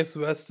like I guess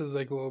West is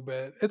like a little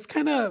bit. It's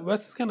kinda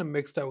West is kinda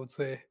mixed, I would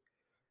say.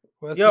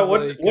 West Yeah, is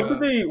like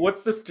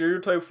what's the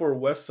stereotype for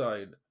West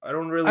Side? I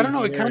don't I really don't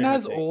know, it hear kinda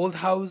has anything. old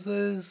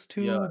houses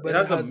Yeah, too, it but it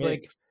has a has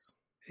like mix.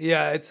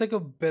 yeah, it's like a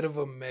bit of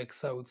a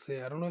mix, I would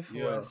say. I don't know if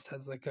Yeah. West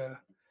has like a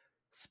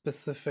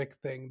specific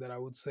thing that I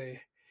would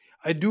say.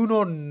 I do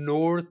know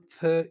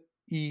North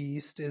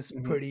East is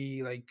Hmm.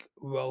 pretty like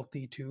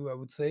wealthy too, I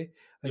would say.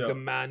 Like the Yeah.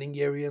 Manning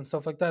area and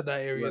stuff like that.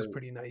 That area is Right.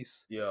 pretty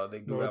nice. Yeah, they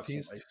do have some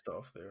Northeast. nice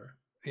stuff there.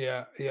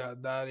 Yeah, yeah,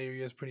 that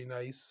area is pretty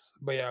nice.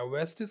 But yeah,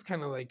 West is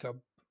kind of like a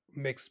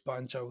mixed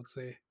bunch, I would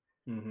say.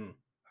 Hmm.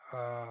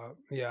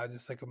 Yeah,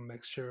 just like a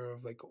mixture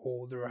of like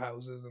older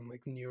houses and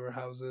like newer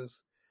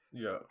houses.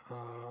 Yeah.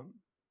 Um,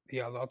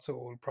 yeah, lots of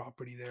old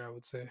property there, I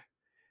would say.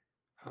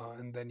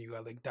 And then you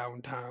got like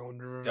downtown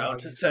River Down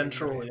to Valley is pretty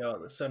central, nice. yeah,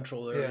 the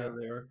central area Yeah,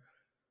 there.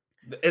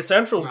 The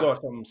Essentials Nah,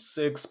 got some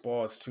sick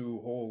spots too.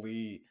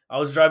 Holy. I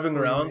was driving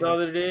around the really.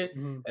 other day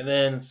Mhm. and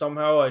then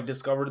somehow I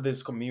discovered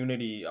this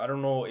community. I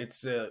don't know,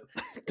 it's like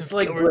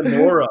Discover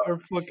Glenora. our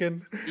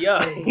fucking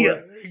Yeah,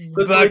 yeah.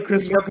 Because Black like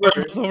Christopher remember,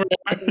 Columbus over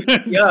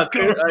there. yeah,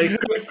 I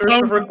found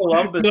Christopher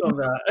Columbus on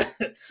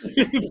that.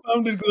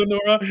 found in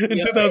Glenora in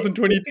Yeah.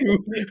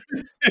 2022.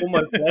 Put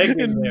my flag in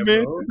In there,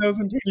 May bro.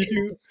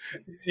 2022.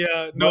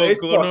 Yeah, But no,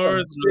 it's got Glenora some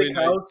is really sick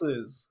nice.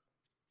 houses.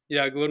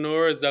 Yeah,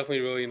 Glenora is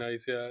definitely really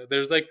nice. Yeah,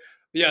 there's like,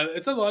 yeah,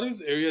 it's a lot of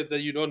these areas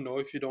that you don't know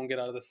if you don't get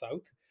out of the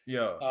south.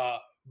 Yeah.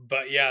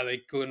 But yeah,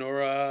 like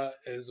Glenora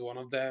is one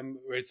of them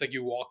where it's like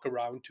you walk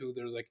around too.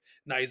 There's like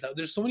nice.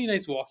 There's so many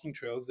nice walking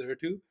trails there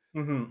too.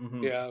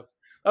 Mm-hmm. Yeah,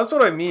 That's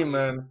what I mean,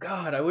 man.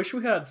 God, I wish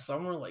we had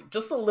summer like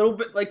just a little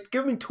bit. Like,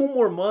 give me 2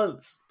 more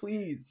months,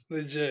 please.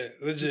 legit,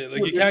 Just legit. Like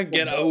two you can't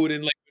additional get out months.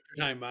 in like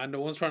wintertime, man. No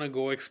one's trying to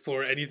go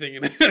explore anything.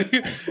 And In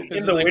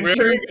it's just the like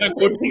wherever winter. you gonna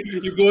go to,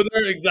 you go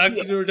there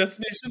exactly Yeah, to your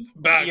destination,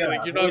 back. yeah,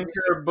 Like you're not.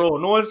 winter, bro.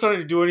 No one's trying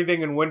to do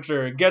anything in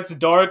winter. It gets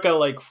dark at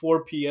like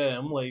 4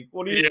 p.m. Like,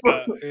 what are you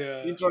supposed? Yeah, What are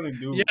yeah, you trying to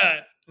do?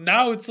 yeah.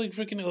 Now it's like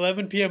freaking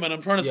 11 p.m. and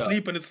I'm trying to Yeah,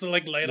 sleep and it's still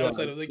like light yeah.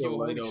 outside. I was It's like, yo, still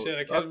light holy out. shit,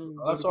 I can't That's even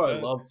go that's to why I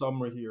bed. love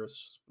summer here,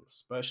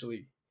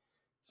 especially.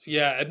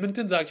 Yeah,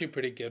 Edmonton's actually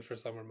pretty good for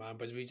summer, man,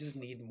 but we just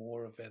need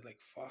more of it. Like,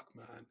 fuck,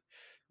 man.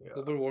 Yeah.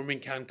 Global warming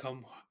can't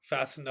come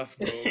fast enough,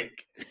 bro.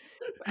 Like,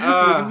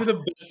 we're gonna be Ah. the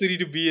best city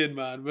to be in,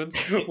 man.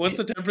 Once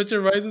the temperature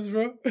rises,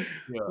 bro,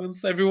 Yeah.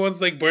 once everyone's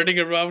like burning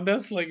around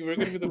us, like we're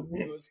gonna be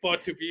the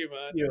spot to be,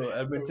 man. Yo, Our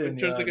Edmonton.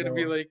 winters Yeah, are gonna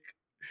be no. like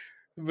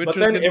winters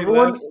gonna be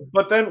less.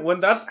 But then when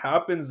that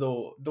happens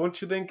though,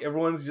 don't you think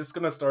everyone's just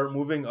gonna start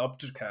moving up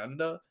to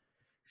Canada?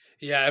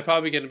 Yeah, it's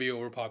probably gonna be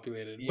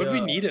overpopulated, but we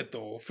Yeah, need it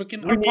though.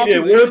 Freaking we our need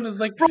it. We're population is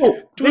like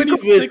bro. Think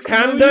of this. 26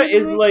 Canada million,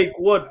 is bro. like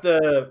what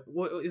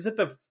is it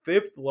the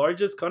fifth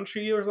largest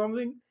country or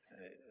something?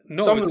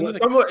 No, isn't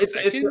it like It's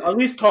second? at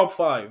least top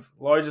five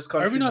largest Are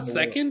we countries in not the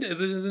world. second?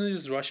 Isn't it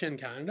just Russia and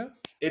Canada?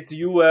 It's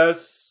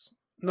U.S.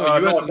 No,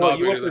 US is No, not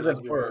bigger U.S. than us,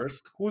 isn't bro.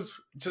 first. Who's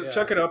Yeah,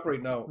 check it up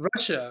right now?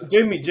 Russia,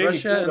 Jamie, pull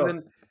it And up.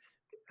 then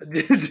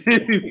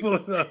pull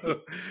it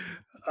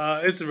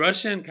up. It's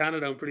Russia and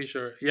Canada. I'm pretty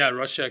sure. Yeah,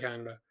 Russia,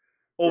 Canada.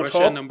 Oh, Russia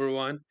top. number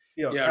one.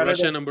 Yeah, Yeah, Canada.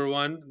 Russia number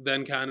one.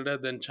 Then Canada.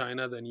 Then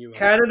China. Then US.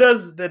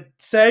 Canada's the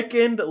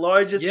second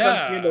largest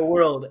country in the Yeah,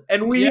 world.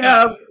 And we yeah,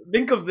 have,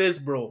 think of this,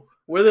 bro.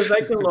 We're the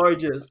second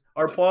largest.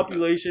 Our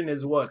population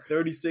is what,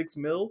 36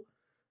 mil?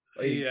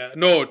 Like, yeah.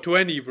 No,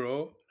 20,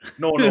 bro.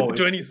 no, it's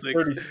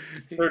 26. 30,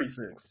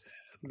 36.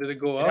 Did it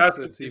go It up? has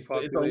to, Let's see. it's at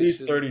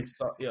least Population. 30,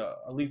 yeah,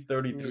 at least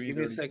 33, Give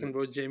me a second, 36.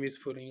 bro. Jamie's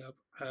putting up.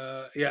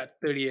 Yeah,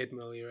 38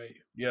 million, right?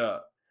 Yeah.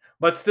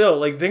 But still,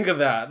 like, think of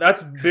that.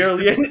 That's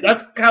barely,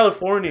 that's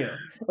California.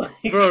 Like,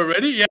 Bro,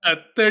 ready? Yeah,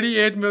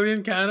 38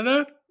 million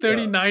Canada, yeah,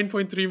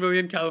 39.3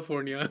 million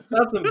California.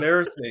 that's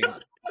embarrassing.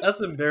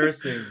 That's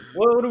embarrassing.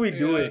 What are we Yeah.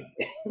 doing?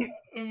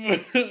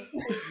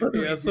 What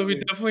are Yeah, we so we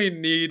doing? definitely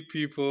need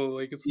people.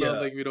 Like, it's not Yeah.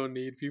 like we don't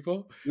need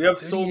people. We have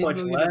so 38 much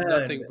million is land.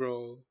 nothing,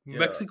 bro. Yeah.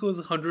 Mexico is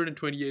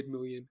 128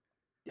 million.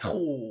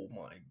 Oh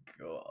my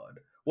god.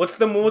 What's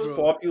the most Bro.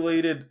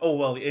 populated? Oh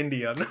well,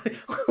 India.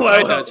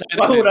 Oh, yeah, China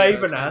Why and would I India.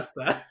 even China. ask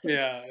that?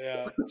 Yeah,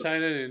 yeah.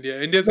 China and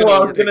India. India's No,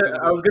 gonna overtake them,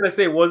 I though. was gonna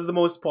say, what's the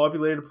most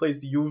populated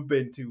place you've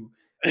been to?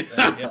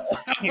 Yeah,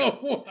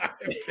 Oh,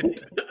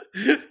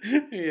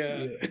 yeah,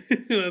 yeah,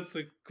 that's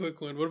a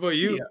quick one. What about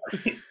you? yeah.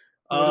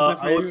 What is it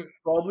I for would you?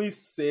 probably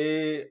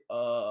say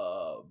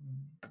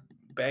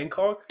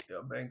Bangkok.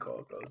 Yeah,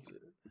 Bangkok. I would say.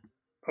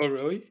 Oh,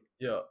 really?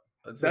 Yeah,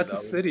 I'd say That's a that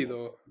was the city, most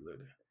though.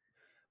 populated.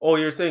 Oh,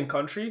 you're saying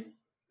country?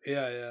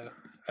 Yeah, yeah.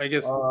 I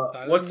guess What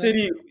Thailand then.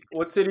 city?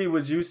 What city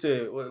would you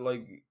say,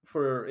 like,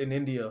 for in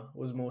India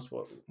was most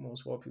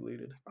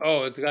populated?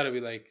 Oh, it's got to be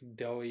like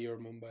Delhi or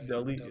Mumbai.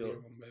 Delhi. Delhi or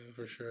Mumbai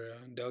for sure. Yeah.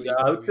 Delhi Yeah,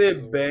 I would probably say has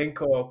the one.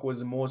 Bangkok was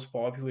the most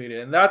populated,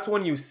 and that's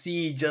when you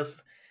see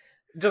just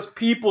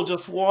people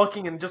just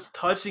walking and just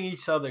touching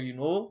each other.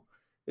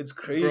 It's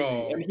crazy.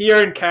 And Bro, here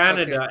in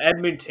Canada, fucking.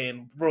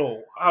 Edmonton,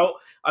 bro, how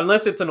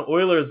unless it's an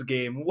Oilers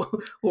game,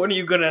 when are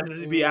you gonna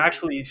be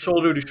actually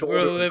shoulder to We're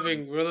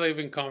shoulder? we're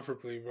living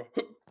comfortably, bro.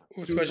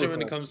 Especially Super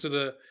when it comfortable. comes to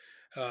the,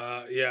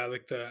 yeah,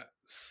 like the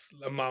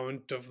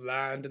amount of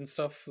land and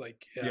stuff.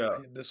 Like, yeah, Yeah.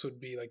 this would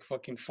be like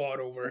fucking fought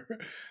over,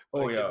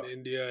 Oh like yeah. in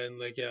India and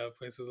like yeah,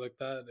 places like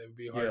that. It would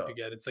be hard Yeah. to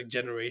get. It's like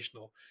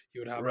generational.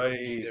 You would have to be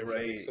Right. there for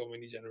like Right. so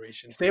many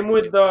generations to Same even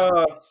with get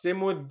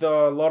that.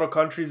 a lot of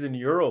countries in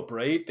Europe,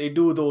 right? They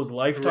do those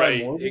lifetime Right,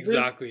 mortgages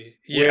exactly.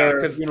 Yeah, where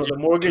because the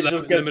mortgage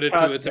just gets limited to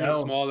passed it's even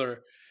down.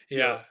 smaller. Yeah.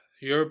 Yeah,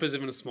 Europe is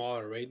even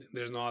smaller, right?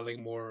 There's not like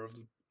more of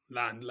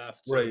land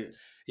left, so Right. it's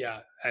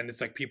yeah, and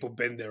it's like people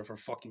been there for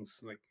fucking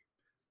like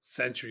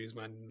centuries,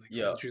 man, like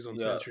Yeah. centuries on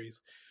Yeah.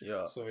 centuries.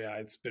 Yeah. So yeah,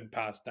 it's been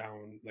passed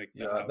down like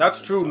the Yeah. houses That's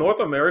and true. stuff. North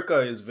America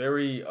is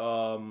very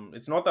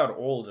it's not that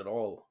old at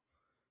all,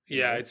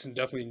 Yeah, it's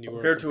definitely newer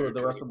compared to compared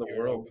the to rest like of the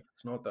Europe. world.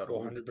 It's not that Oh,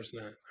 old.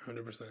 100%,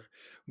 100%.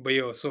 But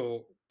yo,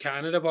 so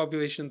Canada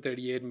population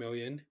 38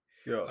 million.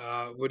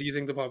 Yeah. What do you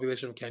think the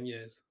population of Kenya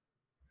is?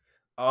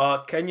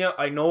 Kenya,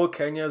 I know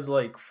Kenya's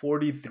like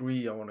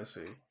 43, I want to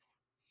say.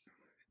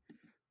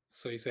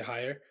 So you say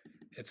higher.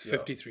 It's Yeah.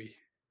 53.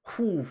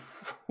 Whew.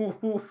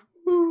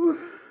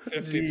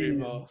 53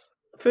 mil. Jeez.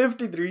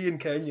 53 in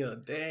Kenya.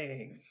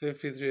 Dang.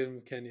 53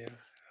 in Kenya.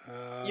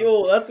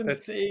 Yo, that's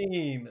That's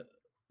insane.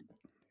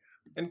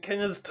 And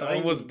Kenya's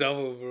almost tiny.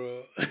 double,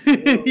 bro.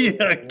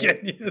 Yeah, Yo.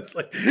 Kenya is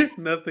like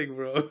nothing,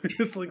 bro.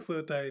 It's like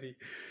so tiny.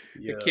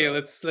 Okay, Yeah.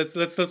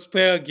 let's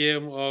play a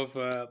game of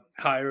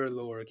higher or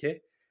lower. Okay,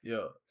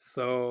 Yeah.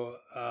 so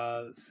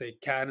say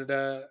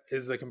Canada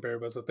is the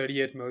comparable. So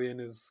 38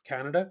 million is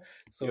Canada.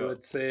 So Yeah.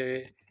 let's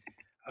say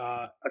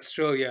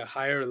Australia,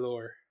 higher or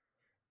lower?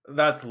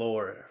 That's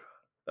lower.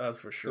 That's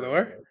for sure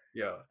Lower? lower.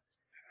 Yeah.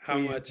 How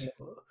Please. much?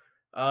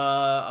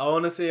 I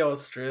want to say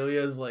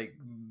Australia is like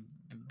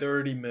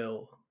 30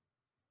 mil.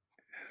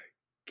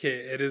 Okay,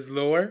 it is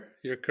lower.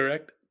 You're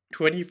correct.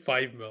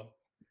 25 mil.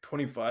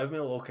 25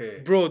 mil? Okay.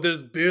 Bro,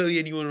 there's barely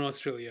anyone in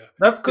Australia.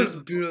 That's There's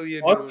because barely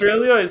anyone.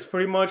 Australia is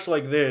pretty much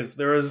like this.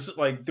 There is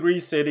like three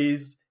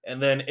cities,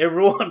 and then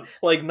everyone,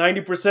 like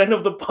 90%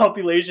 of the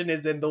population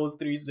is in those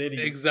three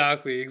cities.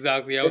 Exactly,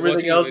 exactly. I was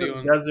Everything watching a else video is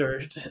on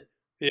desert.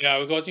 Yeah, I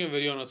was watching a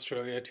video on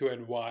Australia too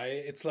and why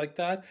it's like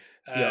that.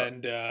 Yeah.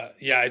 And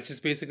yeah, it's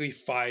just basically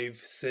five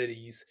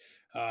cities: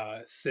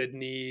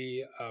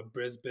 Sydney,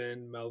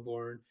 Brisbane,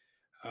 Melbourne,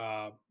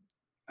 uh,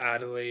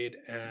 Adelaide,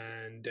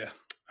 and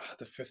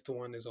the fifth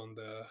one is on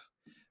the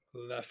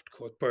left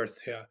coast, Perth.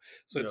 Yeah,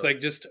 so it's Yeah. like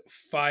just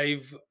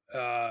five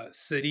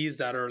cities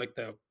that are like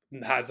the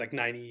has like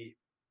 95%,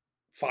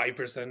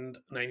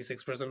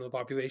 96% of the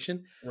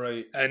population.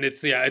 Right. And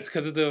it's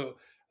because of the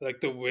like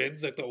the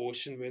winds, like the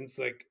ocean winds,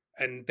 like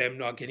and them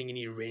not getting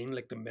any rain,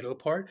 like the middle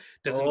part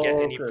doesn't get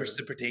Oh, any okay.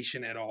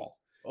 precipitation at all.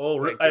 Oh,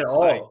 Like at it's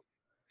like all.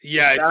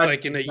 yeah, it's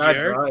like It's that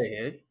dry,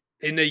 eh?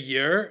 in a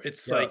year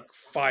it's Yeah. like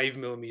 5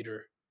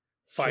 millimeter,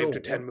 five Yo, to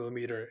what? 10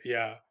 millimeter.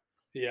 Yeah,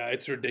 yeah,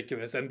 it's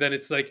ridiculous. And then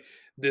it's like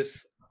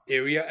this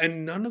area,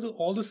 and none of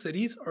all the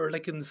cities are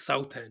like in the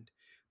south end.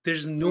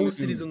 There's no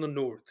cities Mm. in the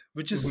north,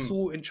 which is Mhm.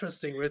 so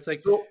interesting. Where it's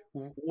like So,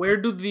 where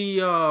do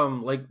the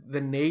like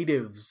the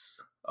natives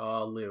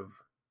live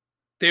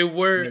they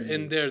were in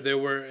mainly? there. They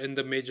were in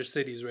the major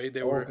cities, right?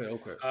 They were Okay,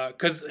 okay.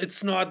 because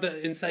it's not the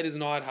inside is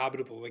not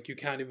habitable. Like you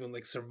can't even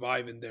like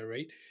survive in there,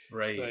 right?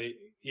 Right. Like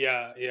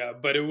yeah, yeah.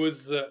 But it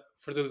was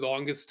for the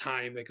longest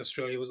time, like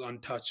Australia was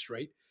untouched,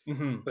 right?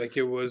 Hmm. Like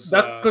it was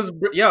That's because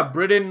yeah,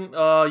 Britain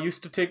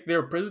used to take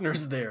their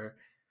prisoners there.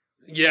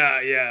 yeah,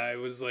 yeah. It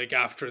was like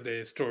after they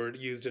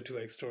used it to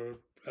like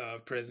store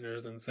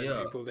prisoners and send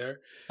Yeah. people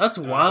there. That's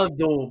Uh, wild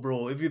though,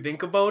 bro. If you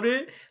think about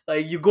it,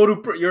 like you go to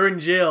you're in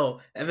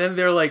jail, and then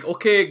they're like,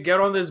 "Okay, get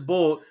on this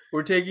boat.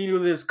 We're taking you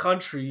to this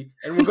country,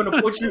 and we're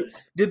gonna put you."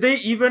 Did they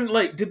even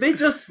like? Did they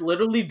just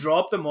literally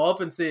drop them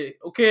off and say,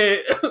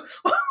 "Okay,"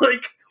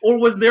 like, or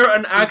was there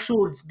an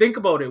actual? Think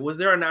about it. Was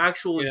there an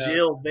actual yeah.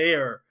 jail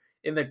there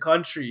in the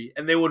country,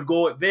 and they would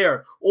go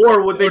there,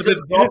 or would they Or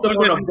just drop them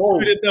or on they a boat?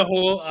 treated the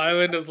whole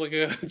island as like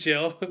a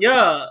jail.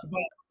 Yeah,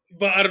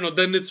 But I don't know.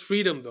 Then it's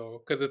freedom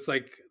though, because it's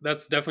like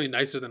that's definitely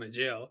nicer than a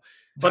jail.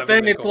 but Having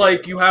then like it's a whole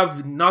like you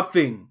have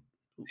nothing.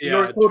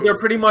 You're yeah, so they're true,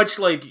 pretty much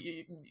like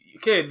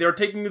okay, they're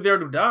taking you there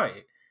to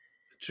die.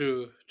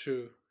 true,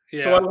 true.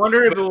 So I Yeah,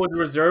 wonder if but it was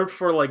reserved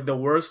for like the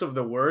worst of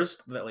the worst,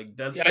 that like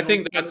death yeah, I think penalty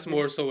kind of that's thing.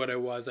 more so what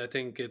it was. I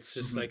think it's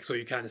just Hmm. like so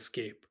you can't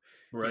escape,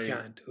 you Right.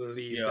 can't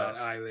leave Yeah. that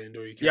island,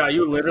 or you Yeah. can't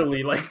You like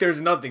literally like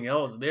there's nothing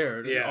else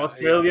there. yeah, yeah,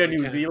 Australia, you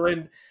New can't.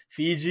 Zealand, Yeah,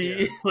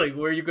 Fiji. Like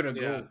where are you gonna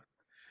yeah, go?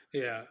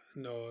 yeah.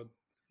 No,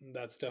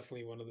 that's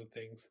definitely one of the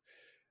things.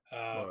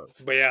 But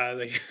But yeah,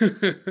 like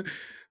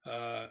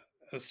uh,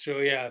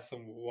 Australia has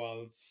some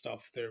wild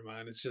stuff there,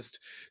 man. It's just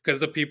because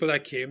the people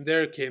that came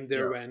there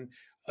yeah. when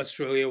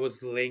Australia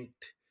was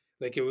linked.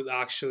 Like it was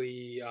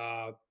actually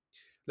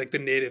like the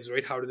natives,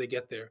 right? How did they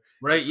get there?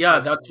 Right. It's Yeah.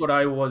 because That's what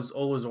I was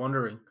always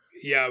wondering.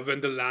 yeah, when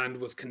the land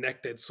was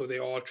connected, so they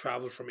all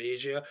traveled from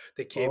Asia.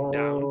 They came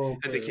down Oh,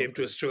 and they okay. came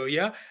to Okay.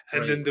 Australia,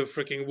 and Right. then the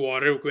freaking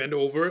water went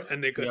over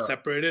and they got Yeah.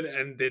 separated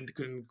and then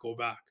couldn't go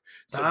back.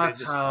 So they That's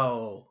just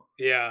how.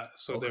 yeah,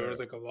 so there Okay. was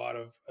like a lot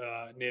of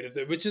natives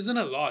there, which isn't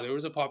a lot. There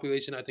was a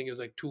population, I think it was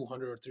like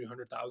 200 or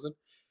 300,000.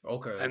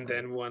 Okay. And Okay.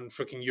 then when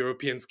freaking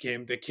Europeans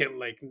came, they killed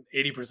like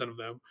 80% of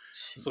them.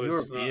 So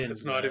Europeans,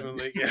 it's not man. even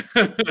like yeah,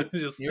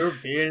 just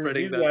Europeans,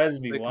 spreading these that guys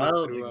be sickness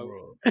wilding, throughout.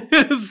 bro.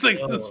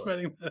 Oh,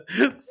 Spreading the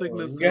oh,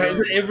 sickness these guys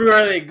throughout, man.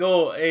 everywhere they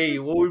go. Hey,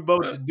 what we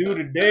about to do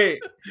today?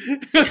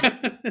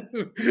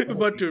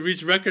 About to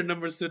reach record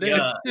numbers today.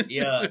 Yeah,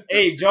 yeah.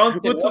 Hey,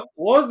 Johnson, What's what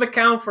was the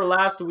count for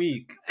last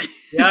week?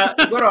 Yeah,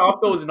 you gotta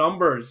up those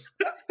numbers.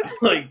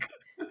 Like,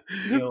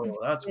 yo,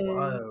 that's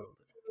wild.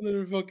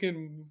 other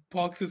fucking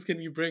poxes can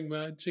you bring,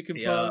 man? Chicken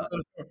Yeah. pox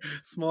or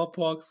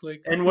smallpox,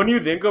 like And when you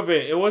think of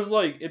it, it was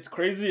like it's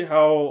crazy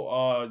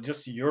how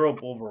just Europe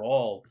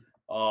overall,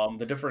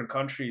 the different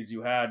countries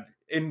you had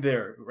in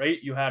there, right?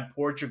 You had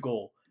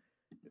Portugal,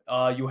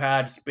 you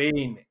had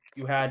Spain,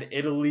 you had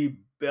Italy,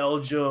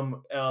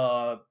 Belgium,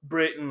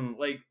 Britain.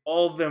 Like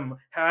all of them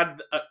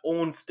had a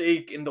own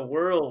stake in the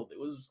world. It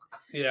was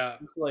yeah,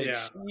 it's like,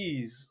 yeah.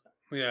 jeez.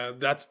 Yeah,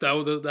 that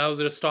was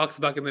their stocks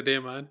back in the day,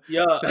 man.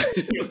 Yeah.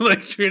 It's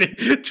like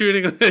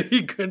treating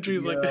like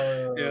countries like,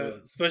 yeah, Yeah.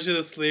 especially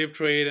the slave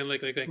trade and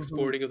like Mhm.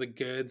 exporting of the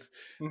goods,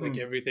 like Mhm.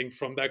 everything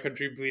from that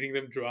country, bleeding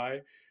them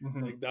dry.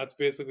 Mhm. Like that's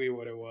basically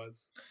what it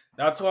was.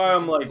 That's why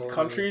I'm Fucking like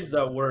countries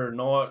colonialism. that were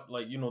not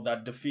like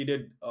that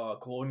defeated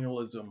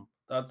colonialism.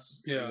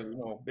 That's Yeah,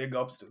 big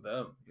ups to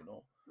them.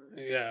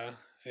 yeah,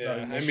 That yeah.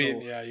 I mean,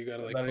 initial yeah, you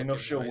gotta like that fucking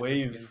initial rise up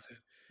wave, against it.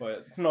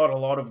 but not a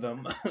lot of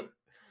them.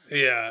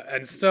 Yeah,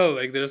 and still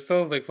like there's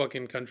still like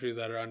fucking countries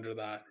that are under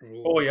that Oh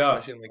rule, yeah,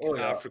 especially in like oh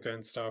yeah, Africa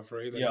and stuff,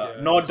 right? Like yeah.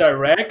 yeah, Not there's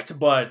direct,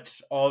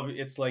 but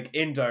it's like like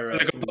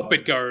indirect. a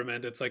puppet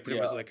government. It's like pretty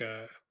Yeah. much like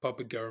a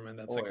puppet government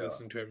that's Oh like yeah.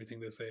 listening to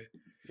everything they say.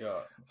 Yeah.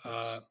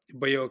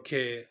 But yeah,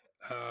 okay.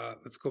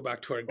 Let's go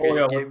back to our Oh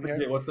yeah. game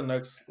here. What's the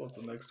next? What's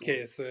the next one?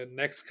 Okay, so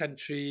next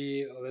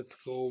country, let's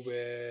go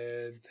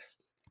with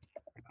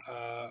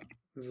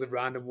this is a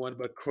random one,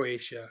 but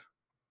Croatia.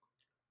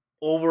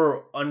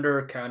 Over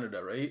under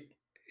Canada, right?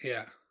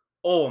 Yeah.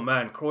 Oh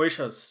man,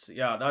 that's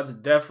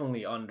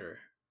definitely under.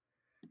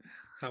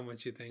 How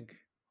much you think?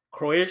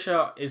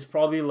 Croatia is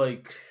probably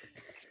like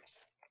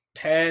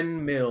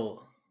 10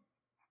 mil.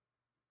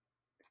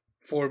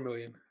 4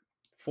 million.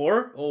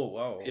 4? Oh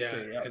wow. Yeah,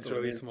 Okay, yeah. it's So it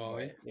really is small,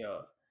 eh? small.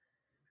 Yeah.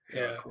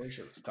 Yeah, Yeah.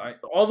 Croatia's tiny.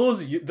 All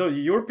those the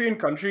European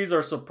countries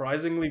are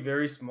surprisingly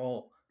very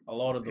small. A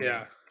lot of them.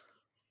 Yeah.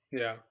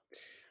 Yeah.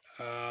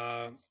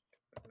 Uh,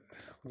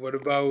 what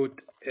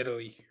about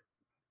Italy?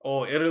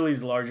 Oh,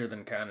 Italy's larger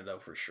than Canada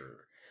for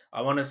sure.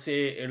 I want to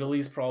say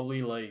Italy's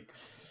probably like.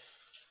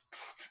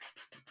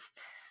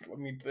 Let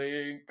me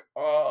think.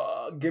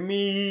 Give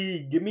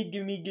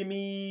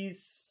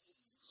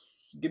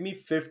me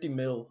 50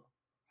 mil.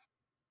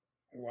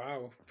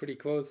 Wow, pretty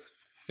close.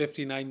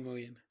 59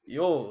 million.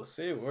 Yo,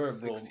 say a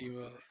word, bro. 60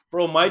 mil.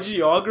 Bro, my Yeah.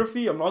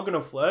 geography, I'm not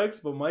gonna flex,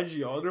 but my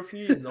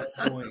geography is on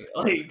point.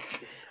 Like,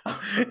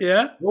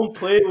 Yeah. don't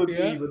play with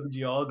Yeah. me with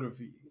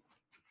geography.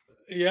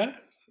 Yeah.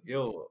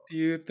 Yo, Do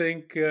you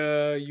think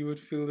you would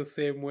feel the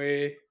same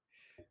way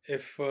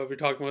if we're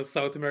talking about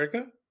South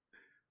America?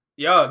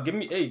 yeah, give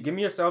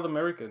me a South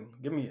American.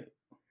 Give me it.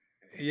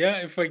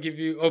 Yeah, if I give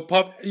you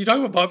you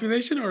talking about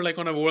population or like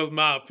on a world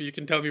map, you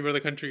can tell me where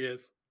the country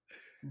is.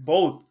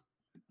 Both.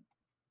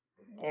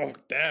 Oh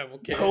damn!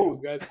 Okay, you Yo,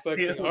 guys yo,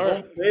 flexing hard.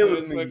 don't You play with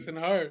guys me. flexing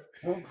hard.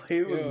 Don't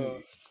play with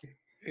Yo,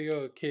 me. yo.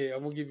 Okay,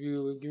 I'm gonna give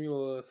you a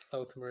little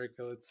South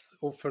America. Let's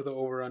go for the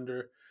over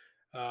under.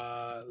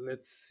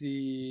 Let's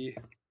see,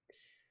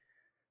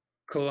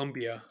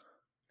 Colombia.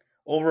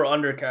 Over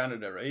under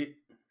Canada, right?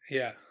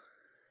 Yeah.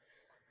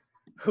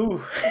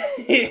 Who?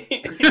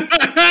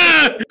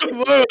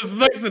 Boy was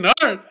flexing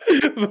hard.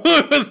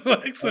 Boy was All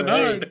flexing right.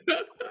 hard.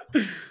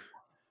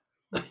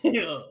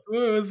 Yeah.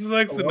 Boy was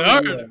flexing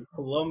Colombia. hard.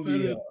 Colombia.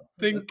 Better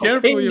The think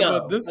carefully cocaine.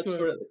 about this That's one.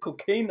 where the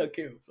cocaine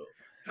came from.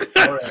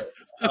 All right.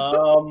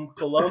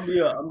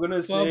 Colombia. I'm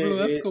gonna say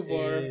Pablo it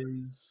Escobar.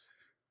 is.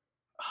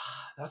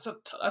 That's a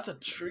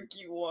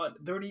tricky one.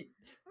 30.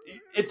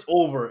 It's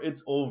over.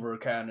 It's over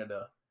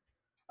Canada.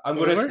 I'm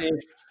gonna Over? say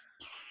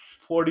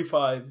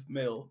 45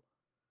 mil.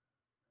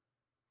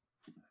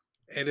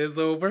 It is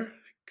over.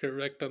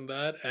 Correct on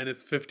that, and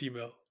it's 50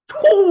 mil.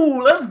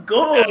 Oh, let's Damn,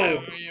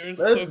 go. you're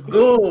so Let's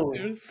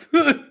close.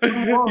 go.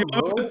 Come You on,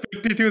 almost bro. said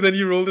 52, then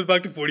you rolled it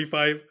back to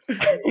 45.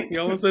 You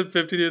almost said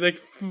 52, like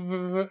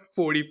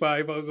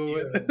 45. I'll go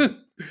with. Yeah,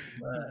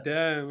 man.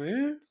 Damn,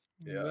 man.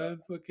 Yeah. Man,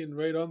 fucking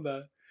right on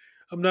that.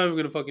 I'm not even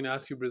gonna fucking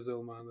ask you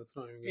Brazil, man. That's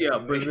not even Yeah,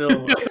 gonna be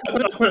Brazil.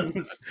 like.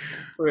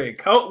 Wait,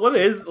 what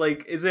is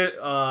like? Is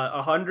it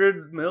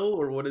 100 mil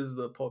or what is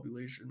the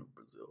population of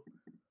Brazil?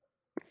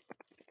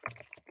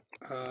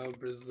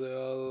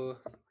 Brazil.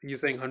 You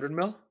saying 100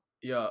 mil?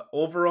 Yeah,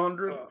 over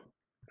 100. Oh.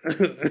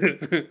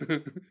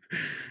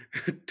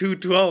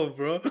 212,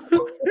 bro.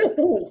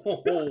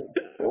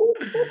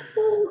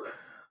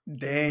 Them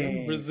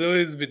Dang,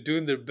 Brazilians be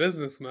doing their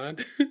business, man.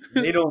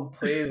 they don't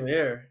play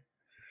there.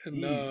 Jeez.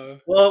 No.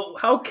 Well,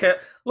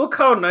 look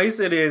how nice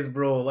it is,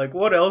 bro. Like,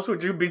 what else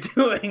would you be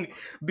doing?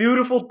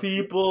 Beautiful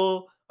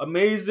people,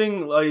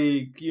 amazing,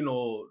 like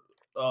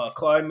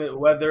climate,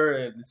 weather,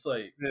 and it's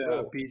like, Yeah,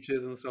 bro.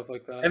 beaches and stuff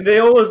like that. And they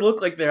always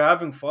look like they're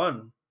having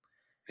fun.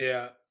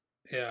 Yeah,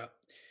 yeah.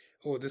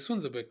 Oh, this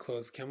one's a bit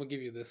close. Can we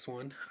give you this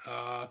one?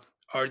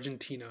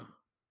 Argentina.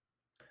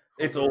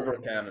 It's Over over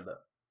under. Canada.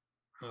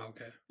 Oh,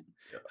 okay.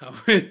 Yeah.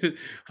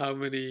 How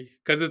many?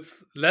 Because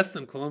it's less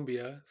than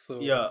Colombia.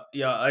 So Yeah.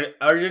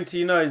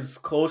 Argentina is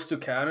close to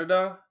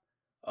Canada.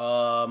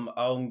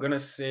 I'm gonna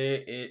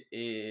say it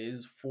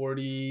is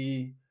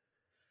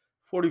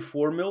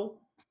 44 mil.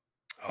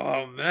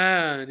 oh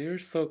man, you're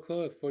so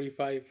close.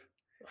 45.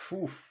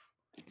 Oof.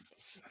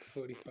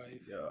 45.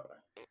 Yeah.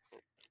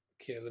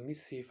 Okay, let me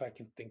see if I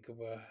can think of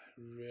a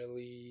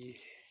really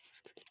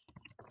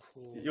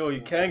close Yo, you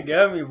one. can't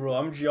get me, bro.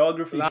 I'm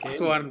geography Last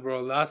king. one,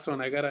 bro. Last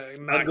one. I gotta I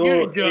knock go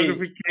your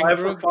geography king, 5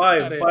 bro. from 5.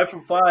 Got it. 5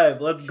 from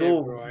 5. Let's Okay,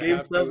 go. bro. Game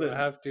I 7.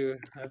 have to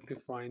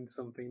find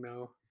something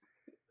now.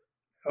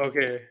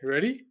 Okay,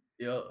 ready?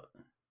 Yeah.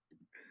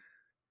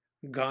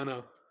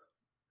 Ghana.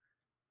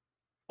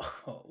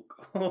 Oh,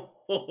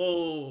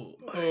 Oh,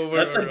 over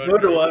that's a or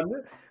good under? one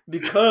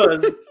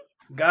because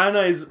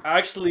Ghana is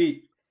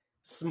actually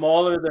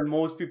smaller than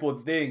most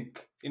people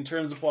think in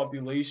terms of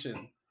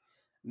population.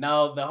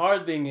 Now, the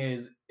hard thing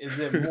is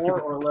it more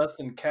or less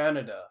than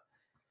Canada?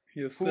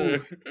 Yes, Whew,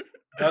 sir.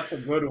 that's a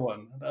good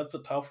one. That's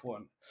a tough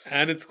one.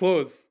 And it's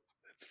close.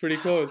 It's pretty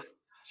close.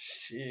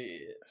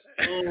 Shit.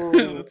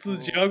 That's the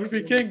Oh,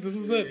 Geography King. This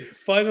is it. shit.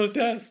 Final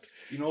test.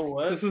 You know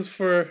This what? is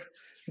for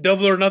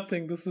double or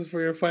nothing. This is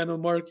for your final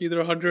mark, either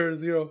 100 or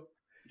 0.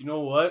 You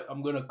know what?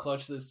 I'm gonna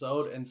clutch this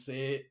out and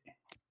say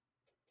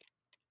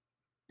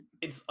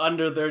it's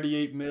under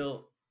 38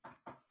 mil.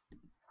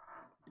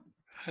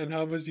 And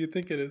how much do you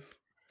think it is?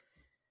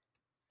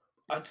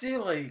 I'd say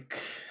like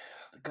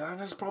the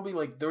Ghana's probably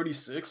like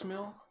 36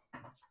 mil.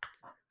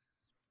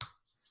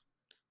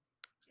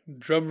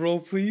 Drum roll,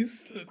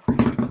 please. Let's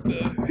see.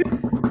 The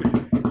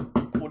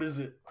What is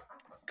it?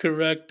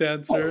 correct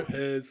answer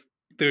is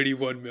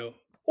 31 mil.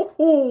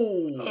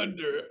 Oh,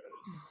 Under. ooh,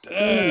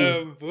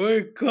 Damn,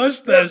 boy.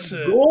 Clutch that let's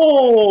shit.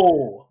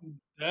 go!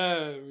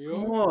 Damn, Come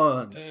yo.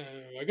 on, Damn.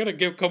 I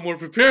gotta come more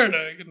prepared.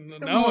 come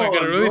Now I gotta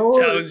on, really bro.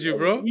 challenge you, That's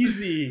bro.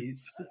 easy.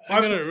 I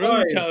Five for gotta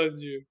really five.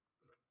 challenge you.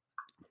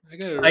 I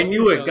gotta I really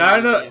knew it.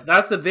 challenge you, Ghana. bro.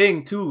 That's the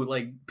thing too.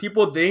 Like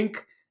people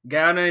think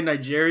Ghana and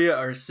Nigeria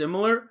are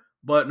similar,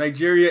 but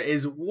Nigeria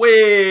is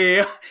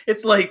way.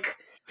 It's like,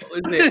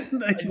 what is it?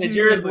 Nigeria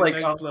Nigeria is is like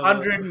like next level.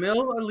 100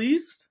 mil at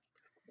least.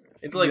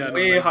 It's like Yeah, no,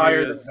 way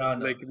higher than Nigeria's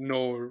Ghana. like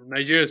no,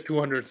 Nigeria's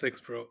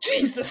 206, bro.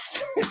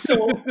 Jesus.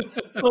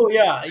 So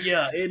yeah,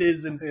 it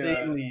is Yeah,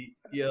 insanely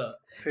yeah.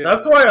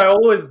 That's yeah, why I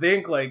always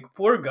think like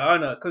poor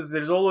Ghana because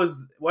there's always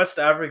West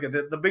Africa.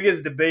 The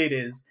biggest debate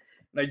is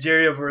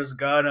Nigeria versus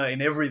Ghana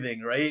in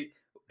everything, right?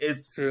 It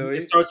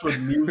really. starts with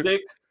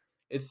music.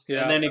 And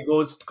Yeah, then it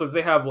goes because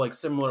they have like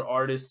similar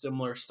artists,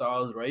 similar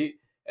styles, right?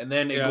 And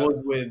then it yeah, goes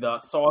with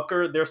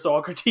soccer. Their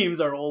soccer teams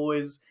are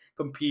always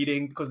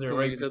competing because they're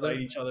killing right each beside other.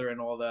 each other and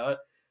all that.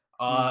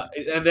 Mm.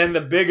 And then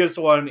the biggest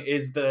one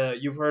is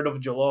you've heard of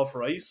jollof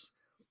rice.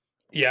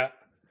 Yeah,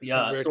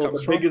 Yeah, where it so comes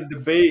the from, biggest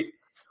debate,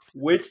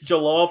 which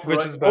jollof which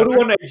rice, is go to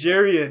better. a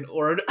Nigerian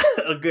or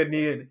a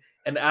Ghanaian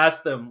and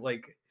ask them,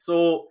 like,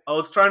 so I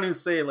was trying to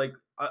say, like,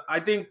 I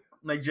think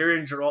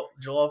Nigerian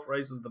jollof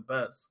rice is the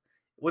best.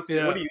 What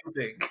Yeah, do you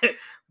think?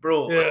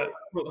 Bro, yeah.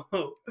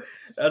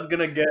 that's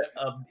gonna get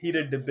a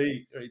heated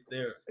debate right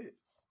there.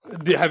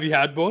 Have you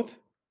had both?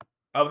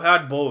 I've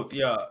had both,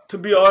 yeah. To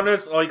be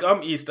honest, like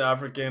I'm East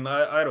African.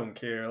 I don't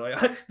care.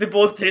 Like they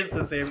both taste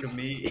the same to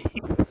me.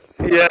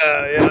 Yeah,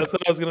 yeah. That's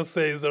what I was gonna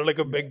say. Is there like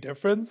a big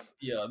difference?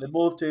 Yeah, they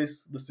both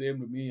taste the same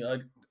to me.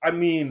 I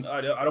mean,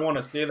 I don't want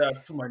to say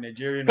that to my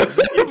Nigerian or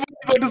Ghanaian friends,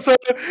 About to but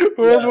start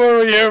World yeah, War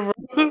over here, bro.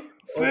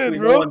 Say it, hopefully no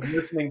bro. one's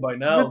listening by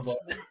now. Which But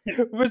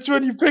which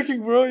one you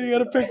picking, bro? You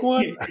gotta pick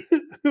one.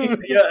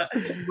 yeah,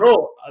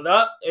 bro,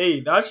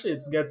 that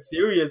shit gets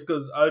serious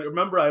because I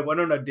remember I went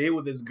on a date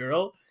with this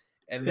girl,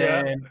 and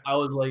Yeah, then I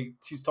was like,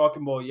 she's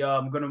talking about, yeah,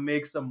 I'm gonna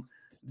make some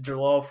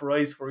jollof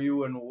rice for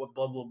you and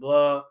blah blah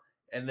blah,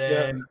 and yeah.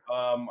 then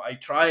I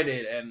tried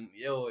it and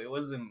yo, it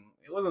wasn't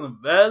the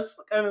best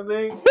kind of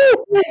thing.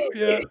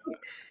 Yeah.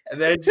 And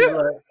then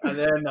and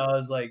then I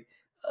was like,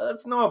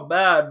 that's not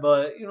bad,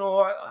 but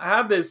I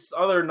had this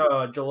other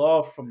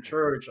jollof from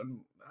church, and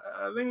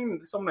I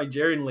think some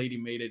Nigerian lady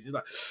made it. She's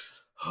like,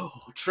 oh,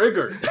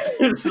 triggered.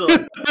 So,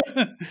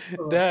 uh,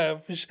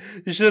 Damn,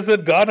 you should have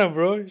said Ghana,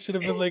 bro. You should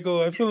have been like,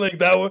 "Oh, I feel like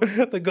that one,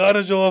 the Ghana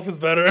jollof is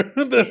better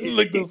than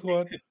like this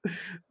one."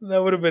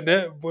 That would have been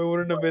it. Boy,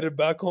 wouldn't have made it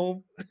back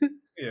home.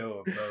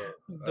 yo, bro,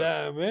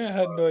 that's Damn, man, I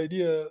had no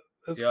idea.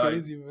 That's yeah,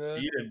 crazy, it's man.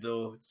 heated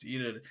though. It's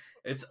heated.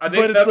 I But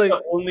think it's that's the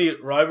like only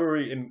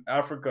rivalry in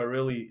Africa,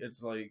 really.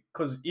 It's like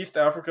because East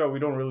Africa, we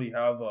don't really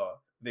have a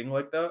thing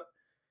like that.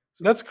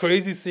 So that's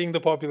crazy seeing the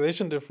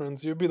population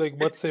difference. You'd be like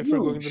much it's safer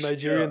going the huge. Yeah,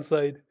 Nigerian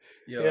side.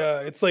 yeah. Yeah,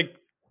 it's like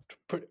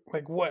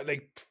what,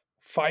 like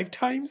 5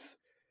 times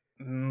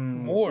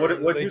more. What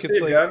you Like it's say,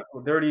 like Dan?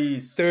 30,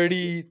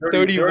 30, 30,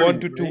 31 30,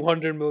 to right?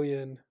 200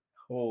 million.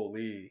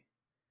 Holy,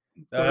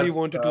 that's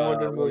 31 to 200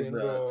 what is million, that?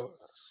 bro.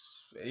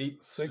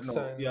 Eight? Six No,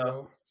 times, yeah,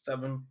 bro.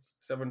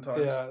 seven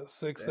times. Yeah,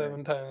 six, Dang,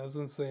 7 times. That's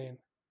insane.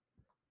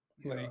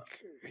 yeah, Like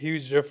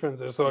huge difference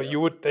there. So yeah, you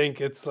would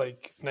think it's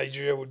like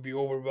Nigeria would be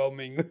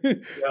overwhelming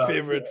yeah,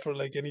 favorite for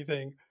like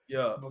anything,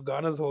 yeah. but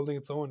Ghana's holding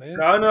its own. Eh, that's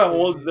Ghana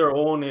holds crazy. their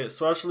own,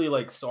 especially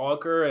like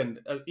soccer and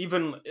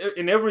even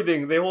in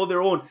everything. They hold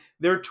their own.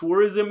 Their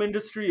tourism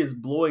industry is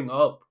blowing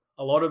up.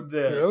 A lot of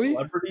the Really?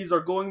 celebrities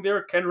are going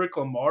there. Kendrick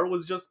Lamar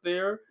was just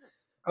there.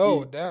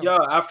 Oh, damn. Yeah,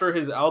 after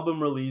his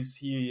album release,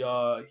 he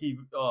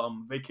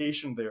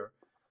vacationed there.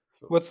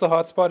 So What's the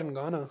hotspot in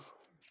Ghana?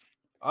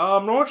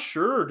 I'm not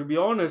sure, to be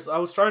honest. I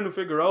was trying to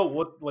figure out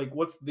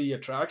what's the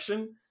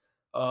attraction,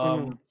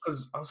 Hmm.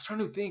 because I was trying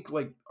to think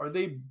like, are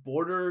they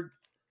bordered,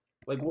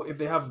 like what if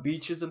they have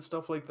beaches and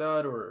stuff like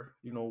that, or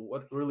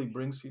what really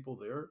brings people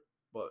there?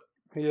 But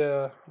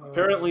Yeah.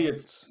 apparently,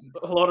 it's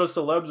a lot of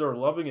celebs are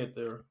loving it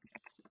there.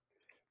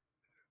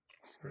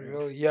 So,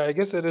 Really? Yeah, I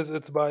guess it is.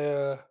 It's by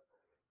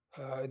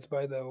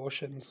the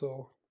ocean,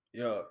 so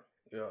yeah,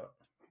 yeah.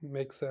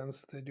 makes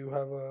sense. They do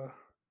have a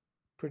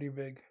pretty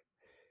big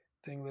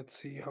thing. Let's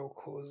see how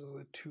close is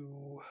it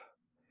to.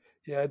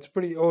 Yeah, it's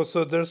pretty. Oh,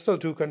 so there's still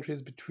two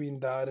countries between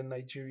that and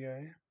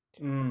Nigeria.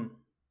 Eh? Mm.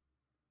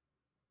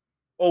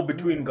 Oh,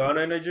 between Ooh,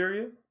 Ghana and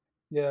Nigeria?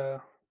 yeah,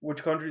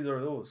 Which countries are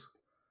those?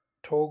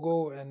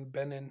 Togo and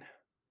Benin.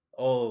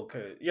 Oh,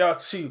 okay. Yeah,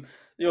 see,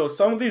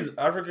 some of these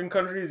African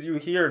countries you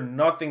hear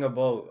nothing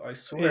about, I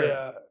swear.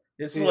 Yeah,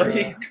 It's yeah,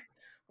 like,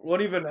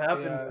 what even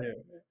happened yeah.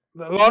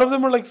 there? A lot of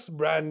them are like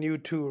brand new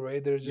too,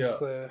 right? They're Yeah,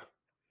 just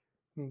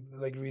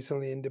like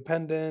recently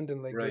independent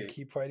and like they right.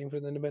 keep fighting for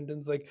the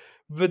independence. Like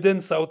within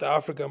South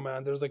Africa,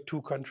 man, there's like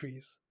two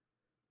countries.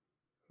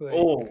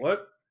 Oh, Like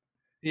what?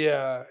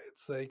 yeah,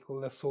 it's like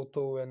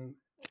Lesotho and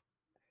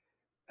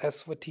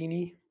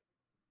Eswatini.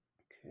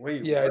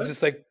 Wait, Yeah, it's what?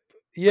 just like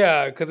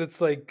yeah, because it's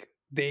like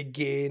they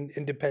gain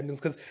independence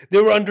because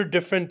they were under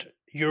different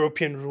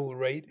European rule,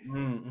 right? So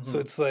Mm-hmm.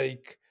 it's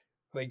like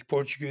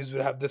Portuguese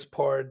would have this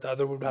part, the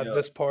other would have Yeah,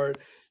 this part.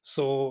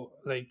 So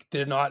like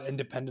they're not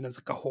independent as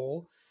like a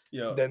whole.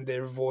 yeah. Then they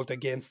revolt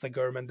against the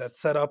government that's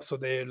set up. So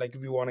they're like,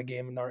 we want to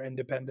gain our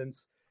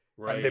independence,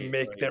 and they Right,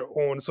 make right. their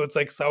own. So it's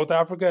like South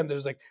Africa, and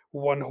there's like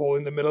one hole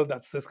in the middle.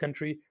 That's this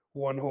country.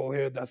 One hole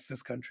here. That's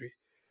this country.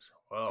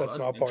 Wow, That's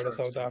that's not part of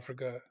South interesting.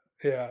 Africa.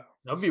 Yeah,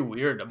 That'd be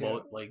weird yeah.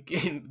 about like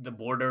in the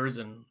borders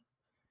and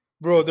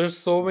Bro, there's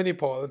so many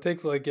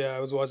politics. Like, yeah, I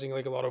was watching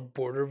like a lot of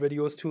border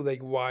videos too, like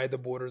why the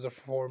borders are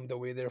formed the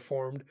way they're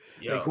formed,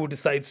 like yeah, who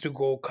decides to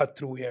go cut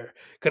through here.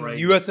 Because right.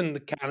 US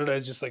and Canada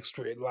is just like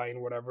straight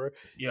line, whatever,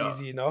 Yeah,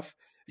 easy enough.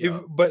 If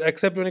yeah. but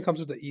except when it comes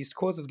to the East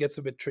Coast, it gets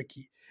a bit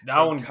tricky, That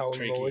like one gets how low it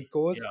tricky.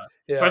 goes. Yeah.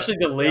 Yeah, Especially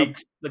the yeah,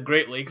 lakes. The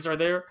Great Lakes are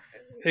there.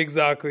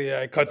 exactly.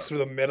 Yeah, it Yeah. cuts through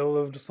the middle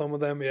of some of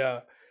them.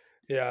 Yeah,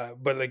 yeah,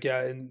 but like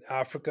yeah, in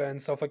Africa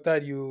and stuff like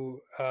that, you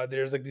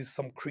there's like these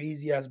some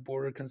crazy ass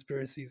border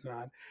conspiracies,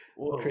 man.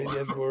 Whoa. Crazy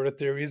ass border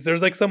theories.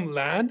 There's like some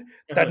land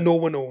that no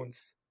one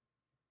owns.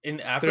 In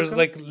There's Africa?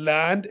 like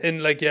land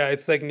in like yeah,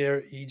 it's like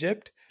near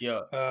Egypt.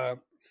 Yeah. Uh,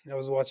 I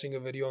was watching a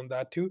video on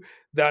that too.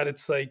 That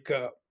it's like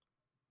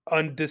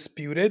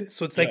undisputed.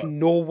 So it's like Yeah.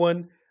 no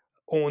one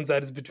owns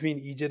that. It's between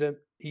Egypt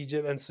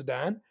and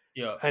Sudan,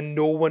 Yeah. and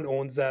no one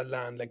owns that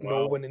land. Like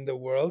no Wow. one in the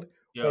world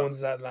Yeah. owns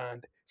that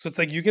land. So it's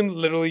like you can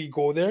literally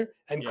go there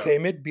and Yeah.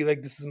 claim it, be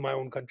like, this is my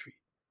own country.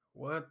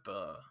 What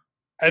the?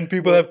 And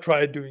people What? have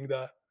tried doing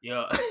that.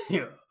 Yeah.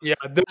 Yeah. Yeah,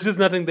 there's just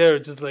nothing there.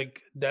 It's just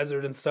like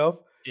desert and stuff.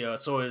 Yeah.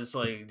 So it's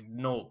like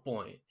no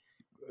point.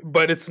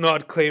 But it's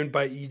not claimed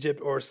by Egypt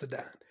or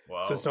Sudan.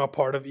 So it's Wow. not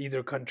part of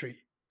either country.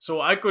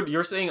 So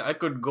you're saying I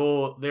could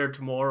go there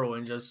tomorrow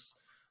and just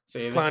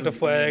say this Plant is a me.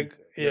 flag,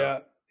 Yeah. yeah,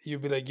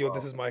 you'd be like, yo,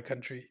 this Wow. is my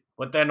country.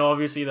 But then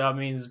obviously that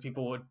means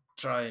people would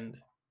try and,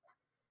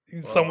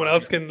 well, Someone I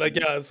else guess can like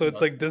yeah, so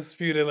it's like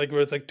disputed, like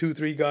where it's like two,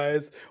 three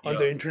guys on yeah.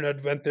 the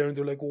internet went there and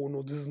they're like, oh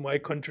no, this is my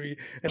country.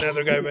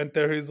 Another guy went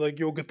there, he's like,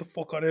 yo, get the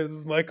fuck out of here, this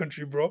is my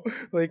country, bro.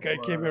 Like I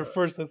came here Uh,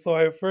 first, I saw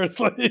it first.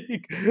 Like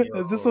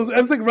it's just so yo. and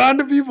it's like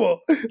random people.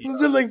 It's Yeah.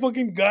 just like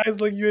fucking guys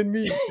like you and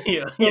me.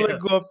 Yeah. They'll Yeah. like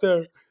go up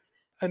there.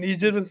 And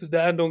Egypt and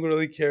Sudan don't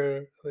really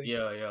care. Like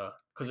Yeah. Yeah.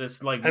 Because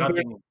it's like and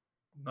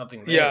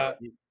nothing there. yeah, Right?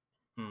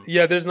 Hmm.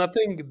 yeah, there's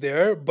nothing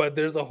there, but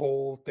there's a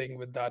whole thing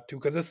with that too,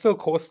 because it's still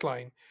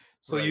coastline.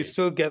 So you Right.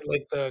 still get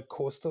like the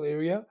coastal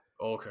area.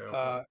 Okay.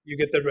 Okay. You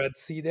get the Red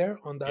Sea there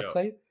on that Yeah.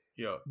 side,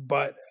 Yeah.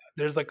 but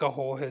there's like a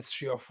whole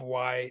history of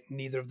why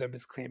neither of them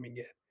is claiming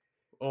it.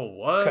 Oh,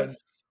 what?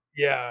 Cause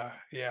yeah,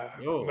 yeah,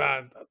 Yo.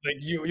 man, like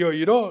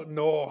you don't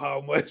know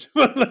how much,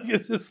 but like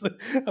it's just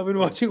I've been Yo.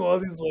 watching all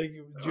these like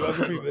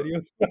geography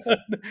videos. Man.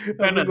 What I've kind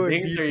been of going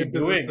things are deep you into this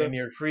doing stuff. in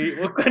your free?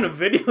 What kind of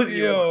videos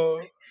you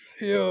watch?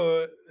 Yo,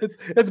 yo,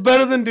 it's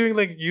better than doing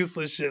like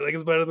useless shit. Like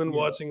it's better than Yeah.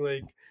 watching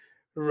like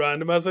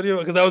random ass video.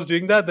 Because I was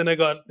doing that, then I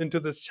got into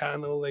this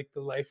channel like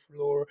the Life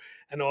Lore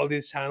and all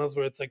these channels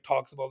where it's like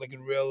talks about like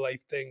real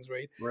life things,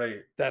 right?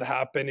 Right. That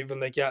happen. Even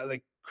like yeah,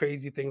 like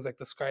crazy things like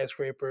the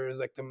skyscrapers,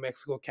 like the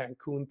Mexico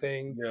Cancun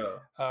thing. Yeah.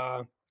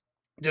 Uh,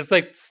 just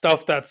like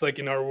stuff that's like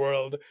in our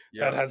world that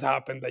Yeah. has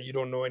happened that you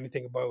don't know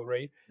anything about,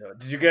 right? Yeah.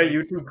 Did you get Like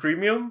YouTube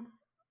Premium?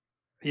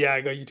 yeah,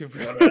 I got YouTube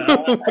What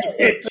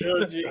I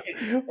told you. I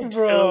Premium. told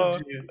Bro.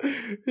 you.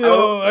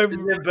 How Yo, is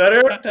it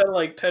better?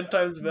 I 10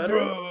 times better?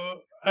 bro,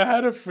 I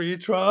had a free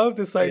trial.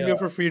 They signed me Yeah. up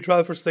for free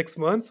trial for 6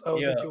 months. I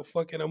was like, Yeah. yo,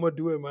 fucking, I'm gonna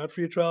do it, man.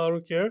 Free trial, I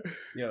don't care.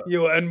 Yeah.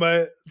 Yo, and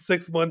my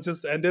 6 months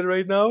just ended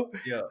right now,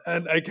 Yeah.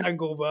 and I can't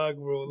go back,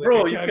 bro. Like, I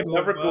Bro, you can't can go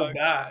never go back.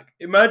 back.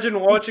 Imagine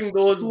watching It's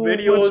those so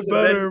videos much and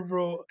then better,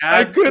 bro.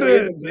 I ads play in the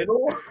couldn't.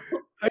 middle.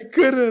 I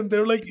couldn't.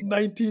 They're like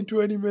 19,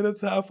 20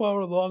 minutes, half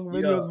hour long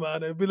Yeah. videos,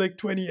 man. It'd be like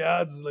 20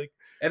 ads. Like,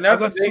 And I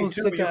that's the got so thing too.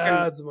 sick of You can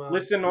ads, man.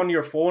 listen on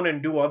your phone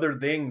and do other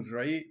things,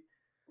 right?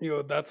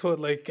 Yo, that's what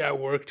like at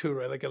work too,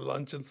 right? Like at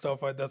lunch and stuff.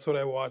 That's what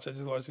I watch. I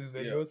just watch these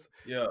Yeah. videos.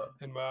 Yeah.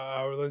 In my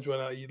hour lunch when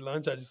I eat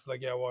lunch, I just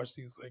like yeah, watch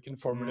these like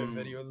informative Mm.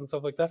 videos and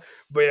stuff like that.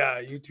 But yeah,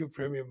 YouTube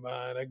Premium,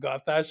 man, I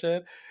got that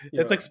shit.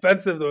 It's Yeah.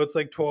 expensive though. It's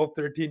like $12,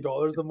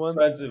 $13 a It's month.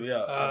 expensive, yeah.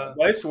 Uh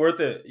But it's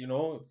worth it, yeah,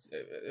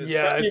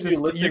 especially it's if you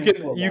just you listen can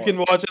to a you lot. can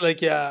watch it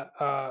like yeah,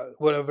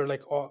 whatever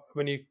like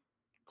when you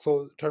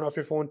turn off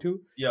your phone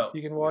too. Yeah,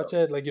 You can watch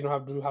it. Like you don't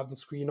have to have the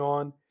screen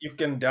on. you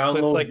can So it's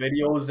download like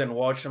videos and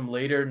watch them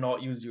later,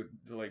 not use your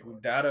like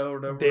data or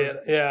whatever.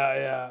 data.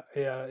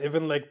 Yeah.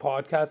 Even like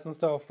podcasts and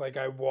stuff. Like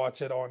I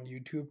watch it on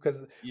YouTube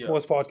because Yeah,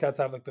 most podcasts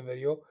have like the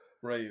video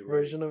right.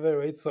 version of it,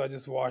 right? So I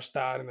just watch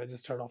that and I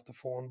just turn off the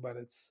phone, but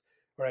it's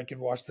where I can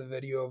watch the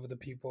video of the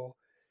people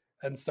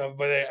and stuff.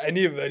 But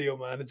any video,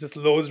 man, it just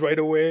loads right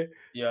away.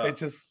 Yeah, It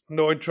just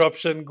no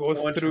interruption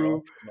goes no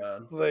through.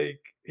 interruption, man. Like,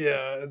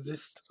 yeah, it's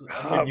just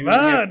I've been using it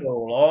man.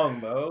 for long,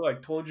 bro. I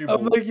told you,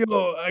 I'm bro. like,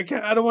 yo, I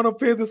can't. I don't want to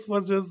pay this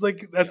much. Just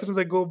like as soon as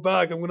I go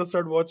back, I'm gonna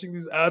start watching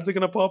these ads. Are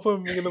gonna pop up.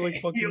 I'm gonna like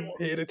fucking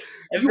hate it.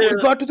 And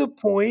It got to the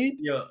point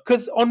yeah,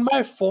 because on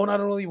my phone I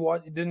don't really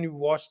watch. Didn't even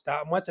watch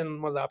that much, and on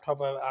my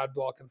laptop I have ad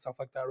block and stuff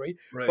like that, right?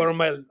 But right. on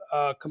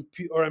my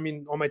computer, or I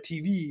mean, on my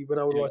TV when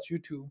I would Yeah. watch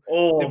YouTube,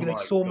 Oh there'd be like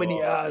my so many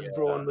god, ads,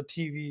 bro, yeah, on the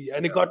TV,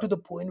 and it yeah, got to the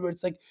point where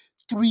it's like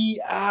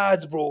 3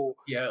 ads, bro.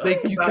 yeah.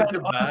 Like you Back can to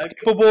back.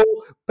 unskippable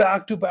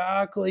back to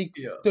back, like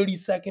Yeah.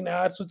 30-second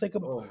ads. So it's like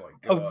Oh my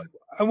a god.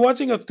 I'm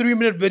watching a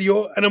 3-minute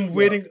video and I'm Yeah.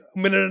 waiting a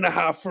minute and a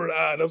half for an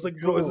ad. I was like,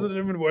 bro, Yo, is it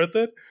even worth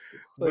it?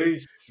 Like,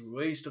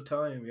 waste of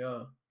time.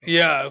 Yeah.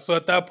 yeah. So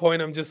at that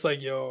point, I'm just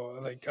like, yo,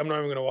 like I'm not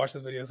even gonna watch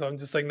this video. So I'm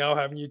just like now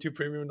having YouTube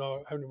Premium,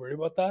 not having to worry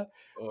about that.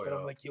 Oh But yeah.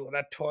 I'm like, yo,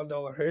 that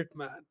 $12 hurt,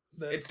 man.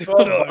 That It's $12,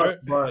 $12.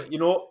 but you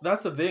know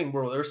that's the thing,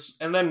 bro.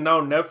 And then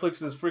now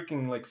Netflix is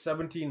freaking like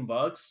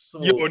 $17.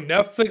 So Yo,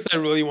 Netflix, I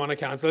really want to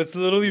cancel. It's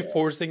literally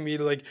forcing me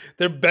to like.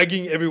 They're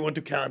begging everyone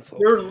to cancel.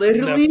 they're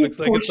literally Netflix,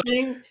 like,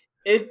 pushing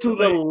it to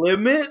the like,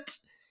 limit.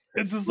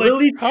 it's just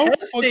Really like, how fucking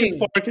testing.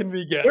 far can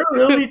we get? They're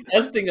really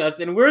testing us,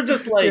 and we're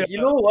just like, Yeah.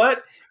 you know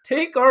what?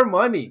 Take our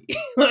money.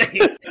 Like,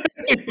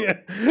 Yeah.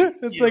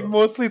 It's like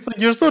mostly it's like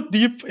you're so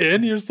deep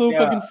in, you're so Yeah.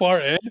 fucking far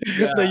in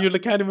Yeah. that you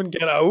can't even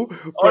get out.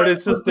 Or But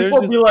it's just they're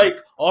people just be like,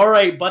 all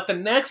right, but the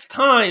next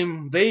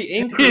time they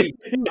increase,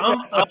 I'm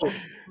out.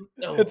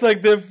 No. It's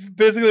like they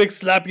basically like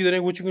slap you. They're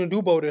like, "What you gonna do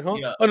about it, huh?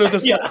 Yeah. Another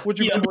Yeah, slap. What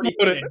you yeah, gonna what are do you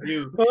about it? gonna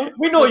do? Huh?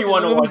 We know you Fucking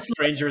want to another watch slap.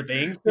 Stranger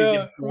Things. Yeah,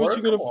 Season what 4.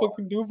 you gonna Come on.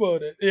 fucking do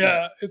about it?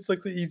 Yeah, it's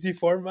like the easy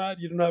format.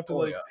 You don't have to Oh,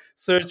 like yeah.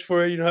 search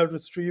for it. You don't have to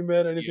stream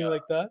it or anything Yeah.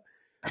 like that.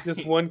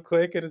 Just one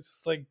click, and it's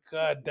just like,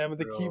 God damn it,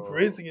 they keep Bro.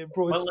 raising it,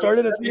 bro. It But, like,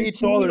 started as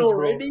 $17 $8, bro.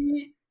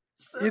 already?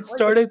 It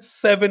started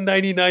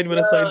 $7.99 when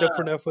I signed up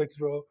for Yeah. Netflix,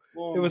 bro.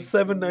 Oh It was my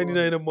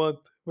 $7.99 God. a month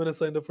when I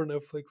signed up for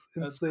Netflix.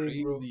 That's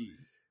Insane, bro. crazy.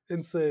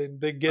 Insane.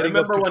 They're I getting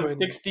up remember to when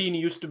 20. 16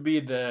 used to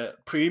be the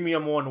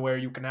premium one where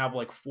you can have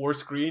like 4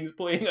 screens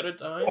playing at a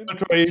time.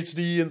 Ultra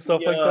HD and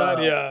stuff like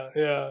that. Yeah.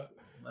 Yeah.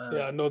 Man.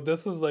 Yeah, no,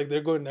 this is like they're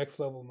going next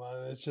level,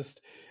 man. It's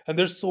just, and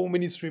there's so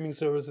many streaming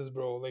services,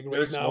 bro. Like right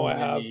There's now, so I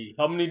have, many.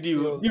 How many do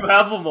you Yo, do you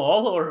have them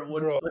all or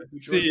what? bro. Like,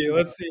 which one do See, you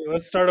let's see,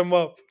 let's start them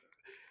up.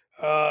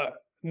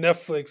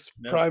 Netflix,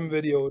 have? Prime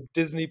Video,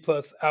 Disney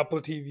Plus,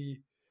 Apple TV,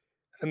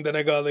 and then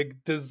I got like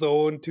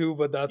DAZN too,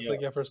 but that's Yeah.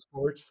 like for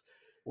sports.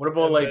 What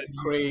about And like then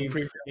you Crave?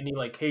 premium. Any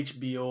like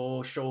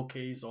HBO,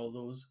 Showcase, all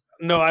those?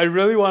 No, I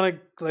really want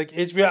to like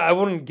HBO. I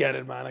wouldn't get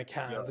it, man. I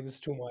can't. Yeah. Like it's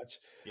too much.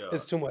 Yeah.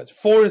 It's too much.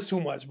 4 is too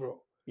much, bro.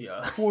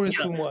 Yeah. 4 is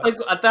Yeah. too much. Like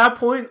at that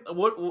point,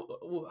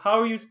 how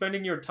are you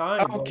spending your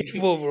time? I'm Like,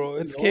 cable, bro.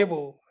 It's know?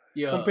 cable.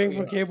 Yeah. I'm paying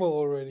for Yeah. cable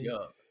already.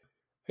 Yeah.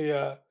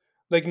 Yeah.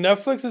 Like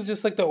Netflix is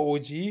just like the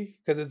OG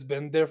because it's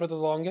been there for the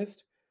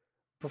longest.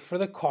 But for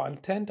the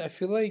content, I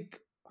feel like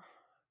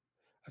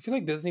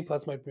Disney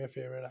Plus might be my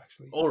favorite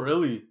actually. Oh,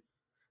 really?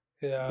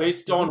 Yeah.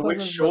 Based Disney on Plus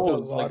which has, like, a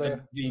shows? Like lot of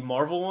the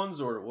Marvel ones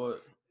or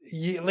what?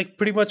 yeah, like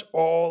pretty much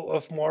all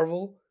of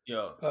Marvel.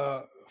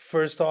 Yeah.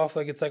 First off,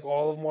 like it's like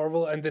all of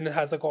Marvel, and then it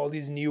has like all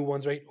these new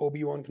ones, right?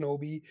 Obi-Wan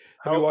Kenobi.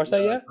 Have you watched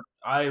that yet?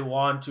 I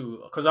want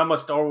to, because I'm a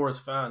Star Wars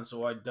fan,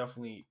 so I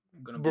definitely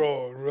gonna.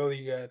 Bro,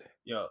 really good.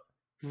 Yeah.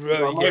 Really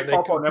I might good.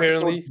 Like pop on episode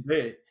apparently,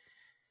 today.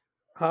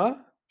 huh?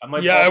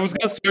 Yeah, I was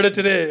gonna start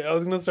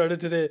it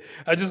today.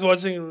 I just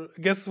watching.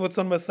 Guess what's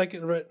on my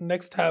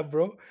next tab,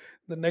 bro?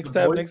 The next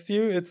tab next to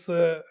you.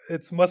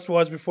 It's must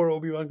watch before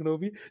Obi-Wan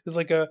Kenobi. There's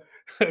like a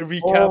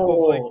recap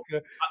of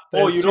like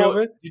the history of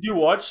it. Did you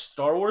watch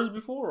Star Wars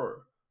before?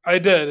 Or? I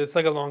did. It's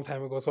like a long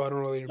time ago, so I don't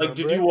really remember. Like,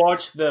 did you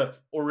watch the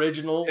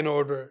original in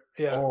order?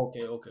 Yeah. Oh,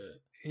 okay.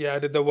 Yeah, I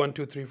did the 1,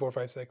 2, 3, 4,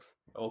 5, 6.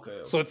 Okay.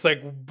 So it's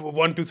like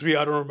 1, 2, 3.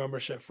 I don't remember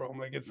shit from.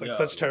 Like it's like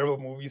such terrible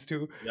movies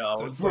too. Yeah,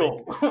 so it's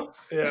bro. Like,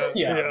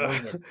 yeah.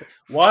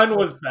 1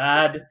 was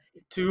bad.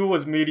 2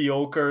 was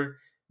mediocre.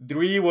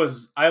 3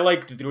 was I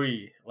liked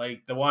 3,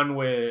 like the one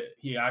where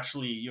he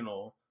actually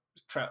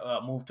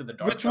moved to the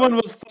dark. Which one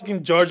was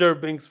fucking Jar Jar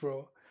Binks,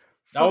 bro?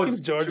 That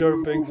was Jar Jar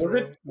Binks, was bro.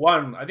 it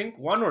 1? I think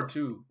 1 or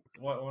 2.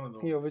 One of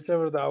those. Yeah,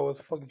 whichever that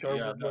was. Fuck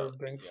Jar Jar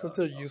Binks, such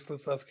a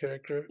useless ass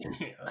character.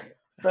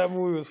 That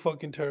movie was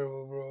fucking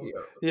terrible, bro.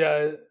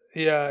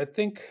 Yeah. I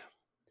think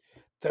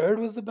 3rd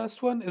was the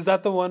best one. Is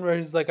that the one where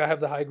he's like, I have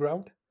the high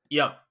ground?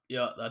 Yeah,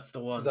 that's the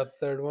one. Is that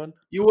the 3rd one?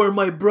 You are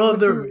my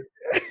brother.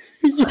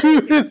 You're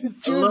the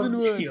chosen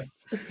one.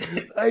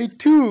 I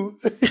too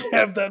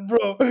have that,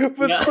 bro.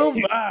 But so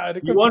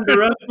bad. You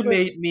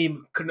underestimate me.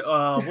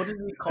 What does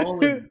he call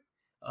him?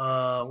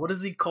 What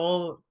does he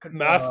call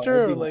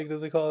Master? Or like,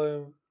 does he call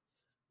him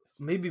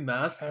maybe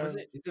Master. Was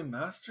it? Is it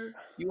Master?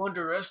 You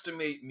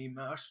underestimate me,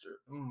 Master.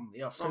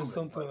 Yeah, or something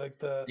something like like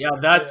that. that. Yeah,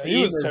 that Yeah, he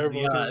scene was is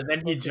terrible And too. then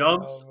he Fucking hell,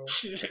 jumps.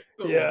 bro.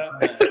 Oh Yeah,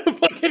 man.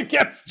 fucking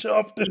gets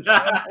chopped in Yeah,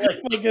 half.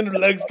 Fucking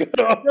legs cut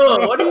off, yo,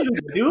 bro. what are you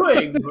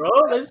doing, bro?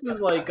 This is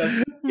like a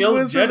skilled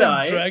Was like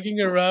Jedi.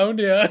 dragging around,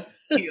 yeah.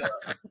 Yeah.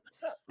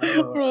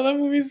 Uh, Bro, that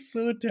movie's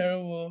so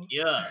terrible.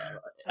 yeah.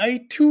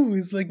 I too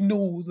is like,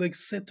 no, like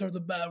Sith are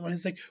the bad one.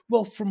 He's like,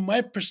 well, from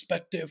my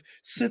perspective,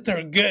 Sith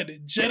are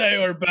good,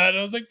 Jedi are bad.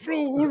 I was like, bro,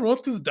 who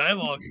wrote this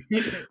dialogue?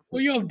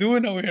 What y'all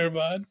doing over here,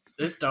 man?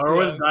 This Star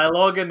Wars Yeah.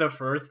 dialogue in the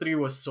first three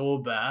was so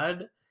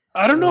bad.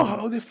 I don't know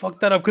how they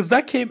fucked that up because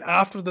that came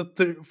after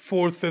the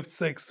fourth, fifth,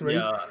 sixth,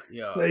 right?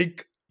 Yeah.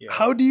 Like, Yeah.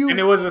 how do you? And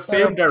it was the fuck that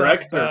same up that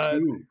director bad?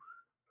 too.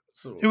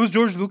 So It was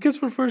George Lucas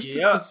for first.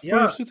 yeah.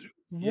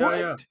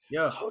 What?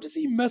 Yeah. How does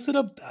he mess it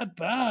up that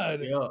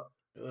bad? Yeah.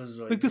 It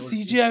was Like the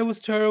CGI was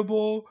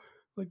terrible.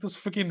 Like those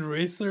freaking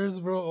racers,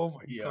 bro. Oh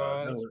my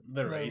god,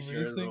 the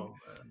racers, racing. oh,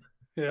 man.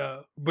 Yeah,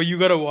 but you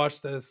gotta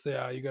watch this.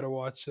 Yeah, you gotta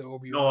watch the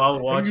Obi-Wan. No,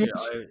 I'll watch it.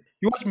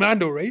 You watch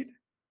Mando, right?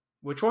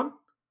 Which one?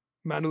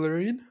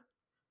 Mandalorian.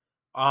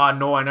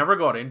 No, I never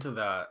got into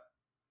that.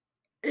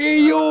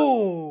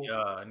 Ayo!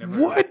 Yeah, I never.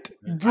 What,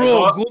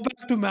 bro? Go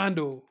back to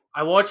Mando.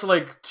 I watched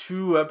like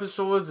 2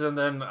 episodes and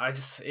then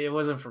it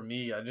wasn't for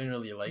me. I didn't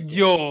really like it.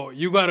 Yo,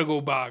 you gotta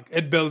go back.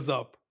 It builds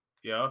up.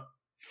 Yeah.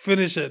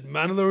 Finish it.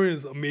 Mandalorian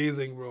is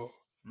amazing, bro.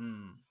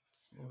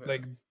 Okay.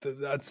 Like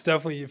that's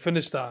definitely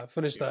finish that.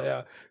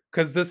 Yeah.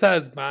 Because this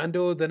has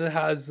Mando, then it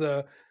has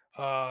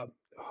what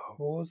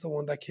was the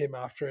one that came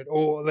after it?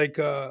 Oh, like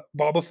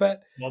Boba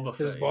Fett.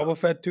 There's Boba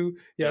Fett too.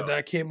 Yeah,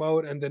 that came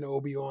out, and then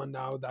Obi-Wan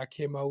now that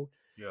came out.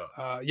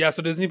 Yeah.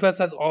 So Disney Plus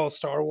has all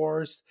Star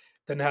Wars,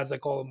 then it has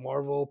like all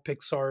Marvel,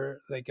 Pixar,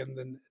 like, and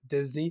then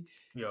Disney.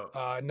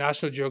 Yeah.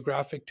 National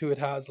Geographic too. It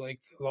has like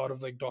a lot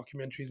of like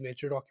documentaries,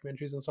 nature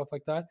documentaries and stuff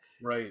like that.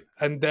 Right.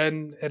 And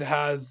then it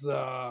has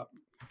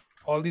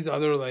all these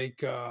other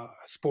like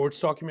sports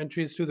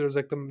documentaries too. There's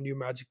like the new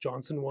Magic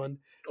Johnson one.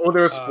 Oh,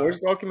 there are sports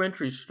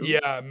documentaries too.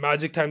 Yeah,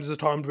 Magic Times is a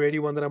Tom Brady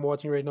one that I'm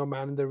watching right now,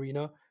 Man in the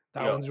Arena.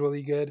 That one's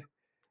really good.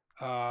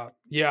 So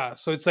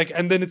it's like,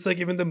 and then it's like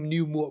even the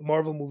new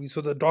Marvel movies.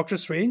 So the Doctor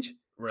Strange,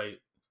 right?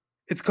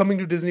 It's coming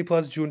to Disney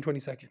Plus June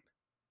 22nd.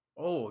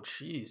 Oh,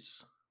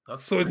 jeez.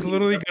 So it's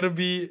literally gonna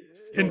be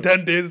in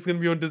 10 days. It's gonna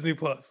be on Disney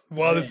Plus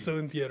while it's still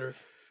in theater.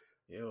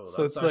 Yo,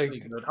 so it's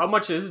actually like, good. How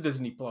much is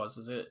Disney Plus?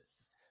 Is it?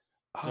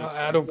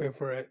 I don't pay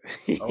for it.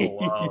 Oh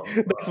wow.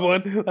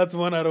 That's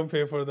one I don't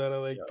pay for that I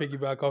like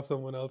piggyback off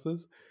someone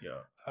else's.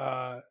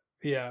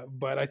 Yeah.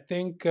 But I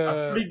think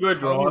that's pretty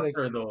good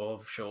roster though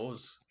of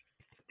shows.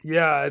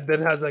 Yeah, it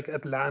then has like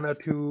Atlanta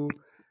too.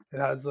 It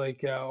has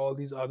like all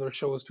these other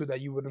shows too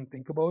that you wouldn't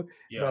think about.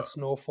 Yeah. That's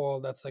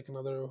Snowfall. That's like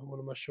another one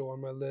of my show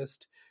on my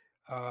list.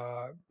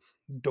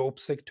 Dope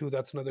Sick too.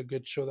 That's another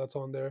good show that's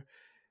on there.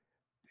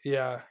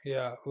 Yeah.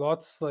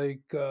 Lots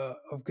like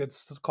of good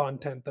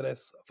content that I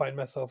find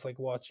myself like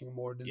watching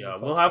more. Disney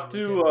Plus we'll have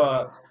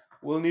to.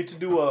 We'll need to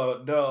do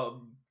the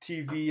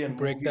TV and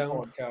breakdown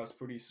podcast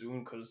pretty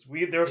soon because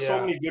there are so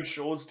many good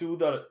shows too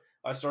that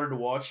I started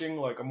watching.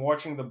 Like I'm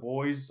watching The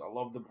Boys. I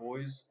love The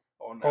Boys.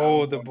 On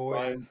The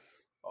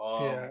Boys.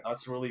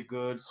 That's really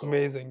good. So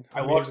amazing.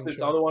 I watched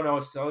this other one I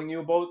was telling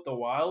you about, The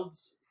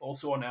Wilds,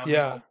 also on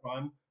Amazon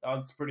Prime.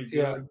 That's pretty good.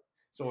 Yeah.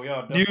 So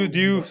do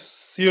you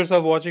see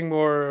yourself watching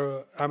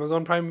more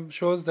Amazon Prime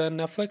shows than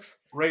Netflix?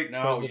 Right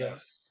now,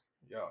 yes.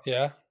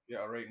 Yeah.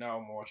 Yeah, right now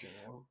I'm watching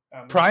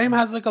Amazon Prime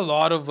has like a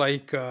lot of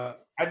like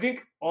I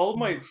think all of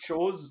my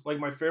shows, like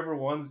my favorite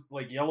ones,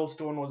 like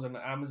Yellowstone was on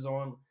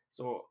Amazon.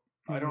 So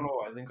I don't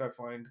know. I think I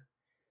find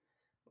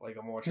like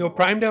I'm watching. No,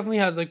 Prime definitely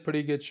has like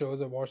pretty good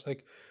shows. I watched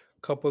like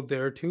a couple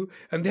there too,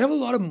 and they have a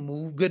lot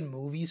of good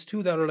movies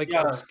too that are like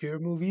obscure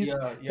movies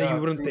that you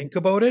wouldn't think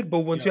about it. But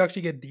once you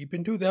actually get deep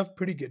into, they have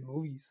pretty good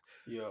movies.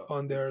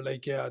 On there,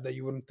 like that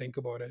you wouldn't think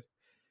about it.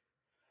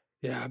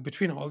 Yeah,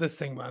 between all this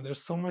thing, man,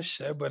 there's so much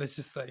shit, but it's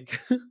just like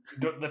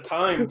the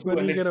time too,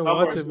 and it's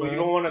summer, so you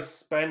don't want to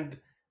spend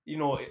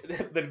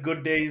the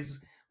good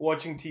days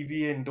watching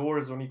TV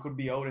indoors when you could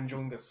be out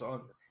enjoying the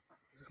sun.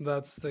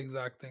 That's the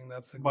exact thing.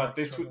 But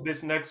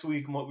this next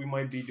week we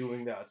might be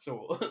doing that,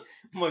 so it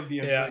might be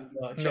a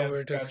good chance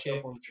to catch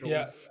up on shows.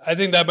 Yeah, I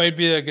think that might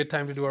be a good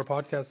time to do our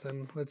podcast,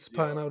 and let's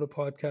plan out a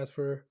podcast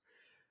for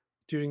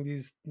during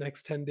these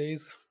next 10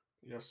 days.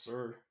 Yes,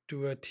 sir.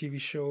 Do a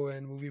TV show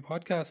and movie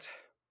podcast.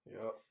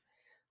 Yeah.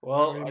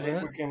 Well, I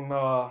think we can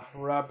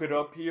wrap it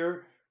up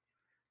here.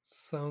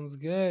 Sounds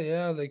good.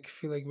 Yeah, like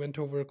feel like went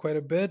over quite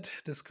a bit.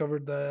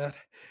 Discovered that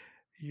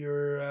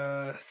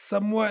you're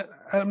somewhat.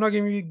 I'm not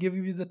going to give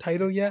you the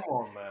title yet. Come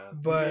on, man.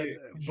 But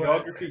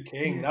Geography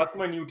King. That's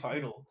my new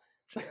title.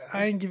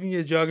 I ain't giving you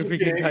a Geography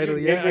King title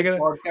yet. I got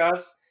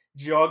podcast.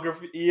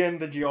 Ian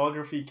the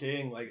Geography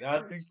King. Like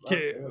that's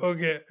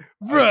okay.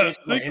 Bruh,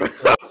 like,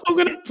 I'm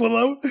gonna pull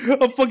out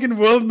a fucking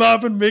world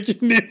map and make you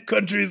name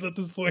countries at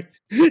this point.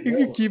 You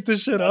can keep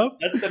this shit up.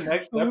 That's the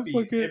next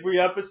episode. Every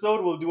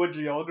episode we'll do a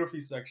geography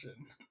section.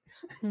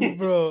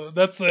 Bro,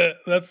 that's it.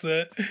 That's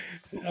it.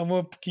 I'm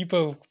gonna keep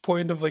a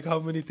point of like how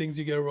many things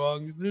you get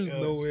wrong. There's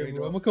no way,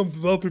 bro. I'm gonna come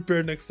well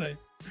prepared next time.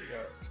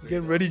 Yeah,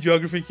 get ready,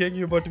 Geography King.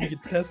 You're about to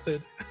get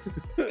tested.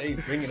 Hey,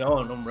 bring it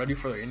on. I'm ready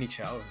for any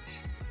challenge.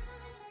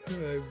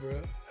 Alright,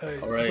 bro.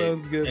 All right.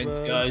 Sounds good, Thanks,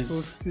 man. guys.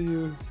 We'll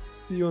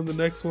see you on the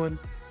next one.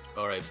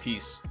 All right.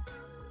 Peace.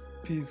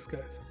 Peace,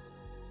 guys.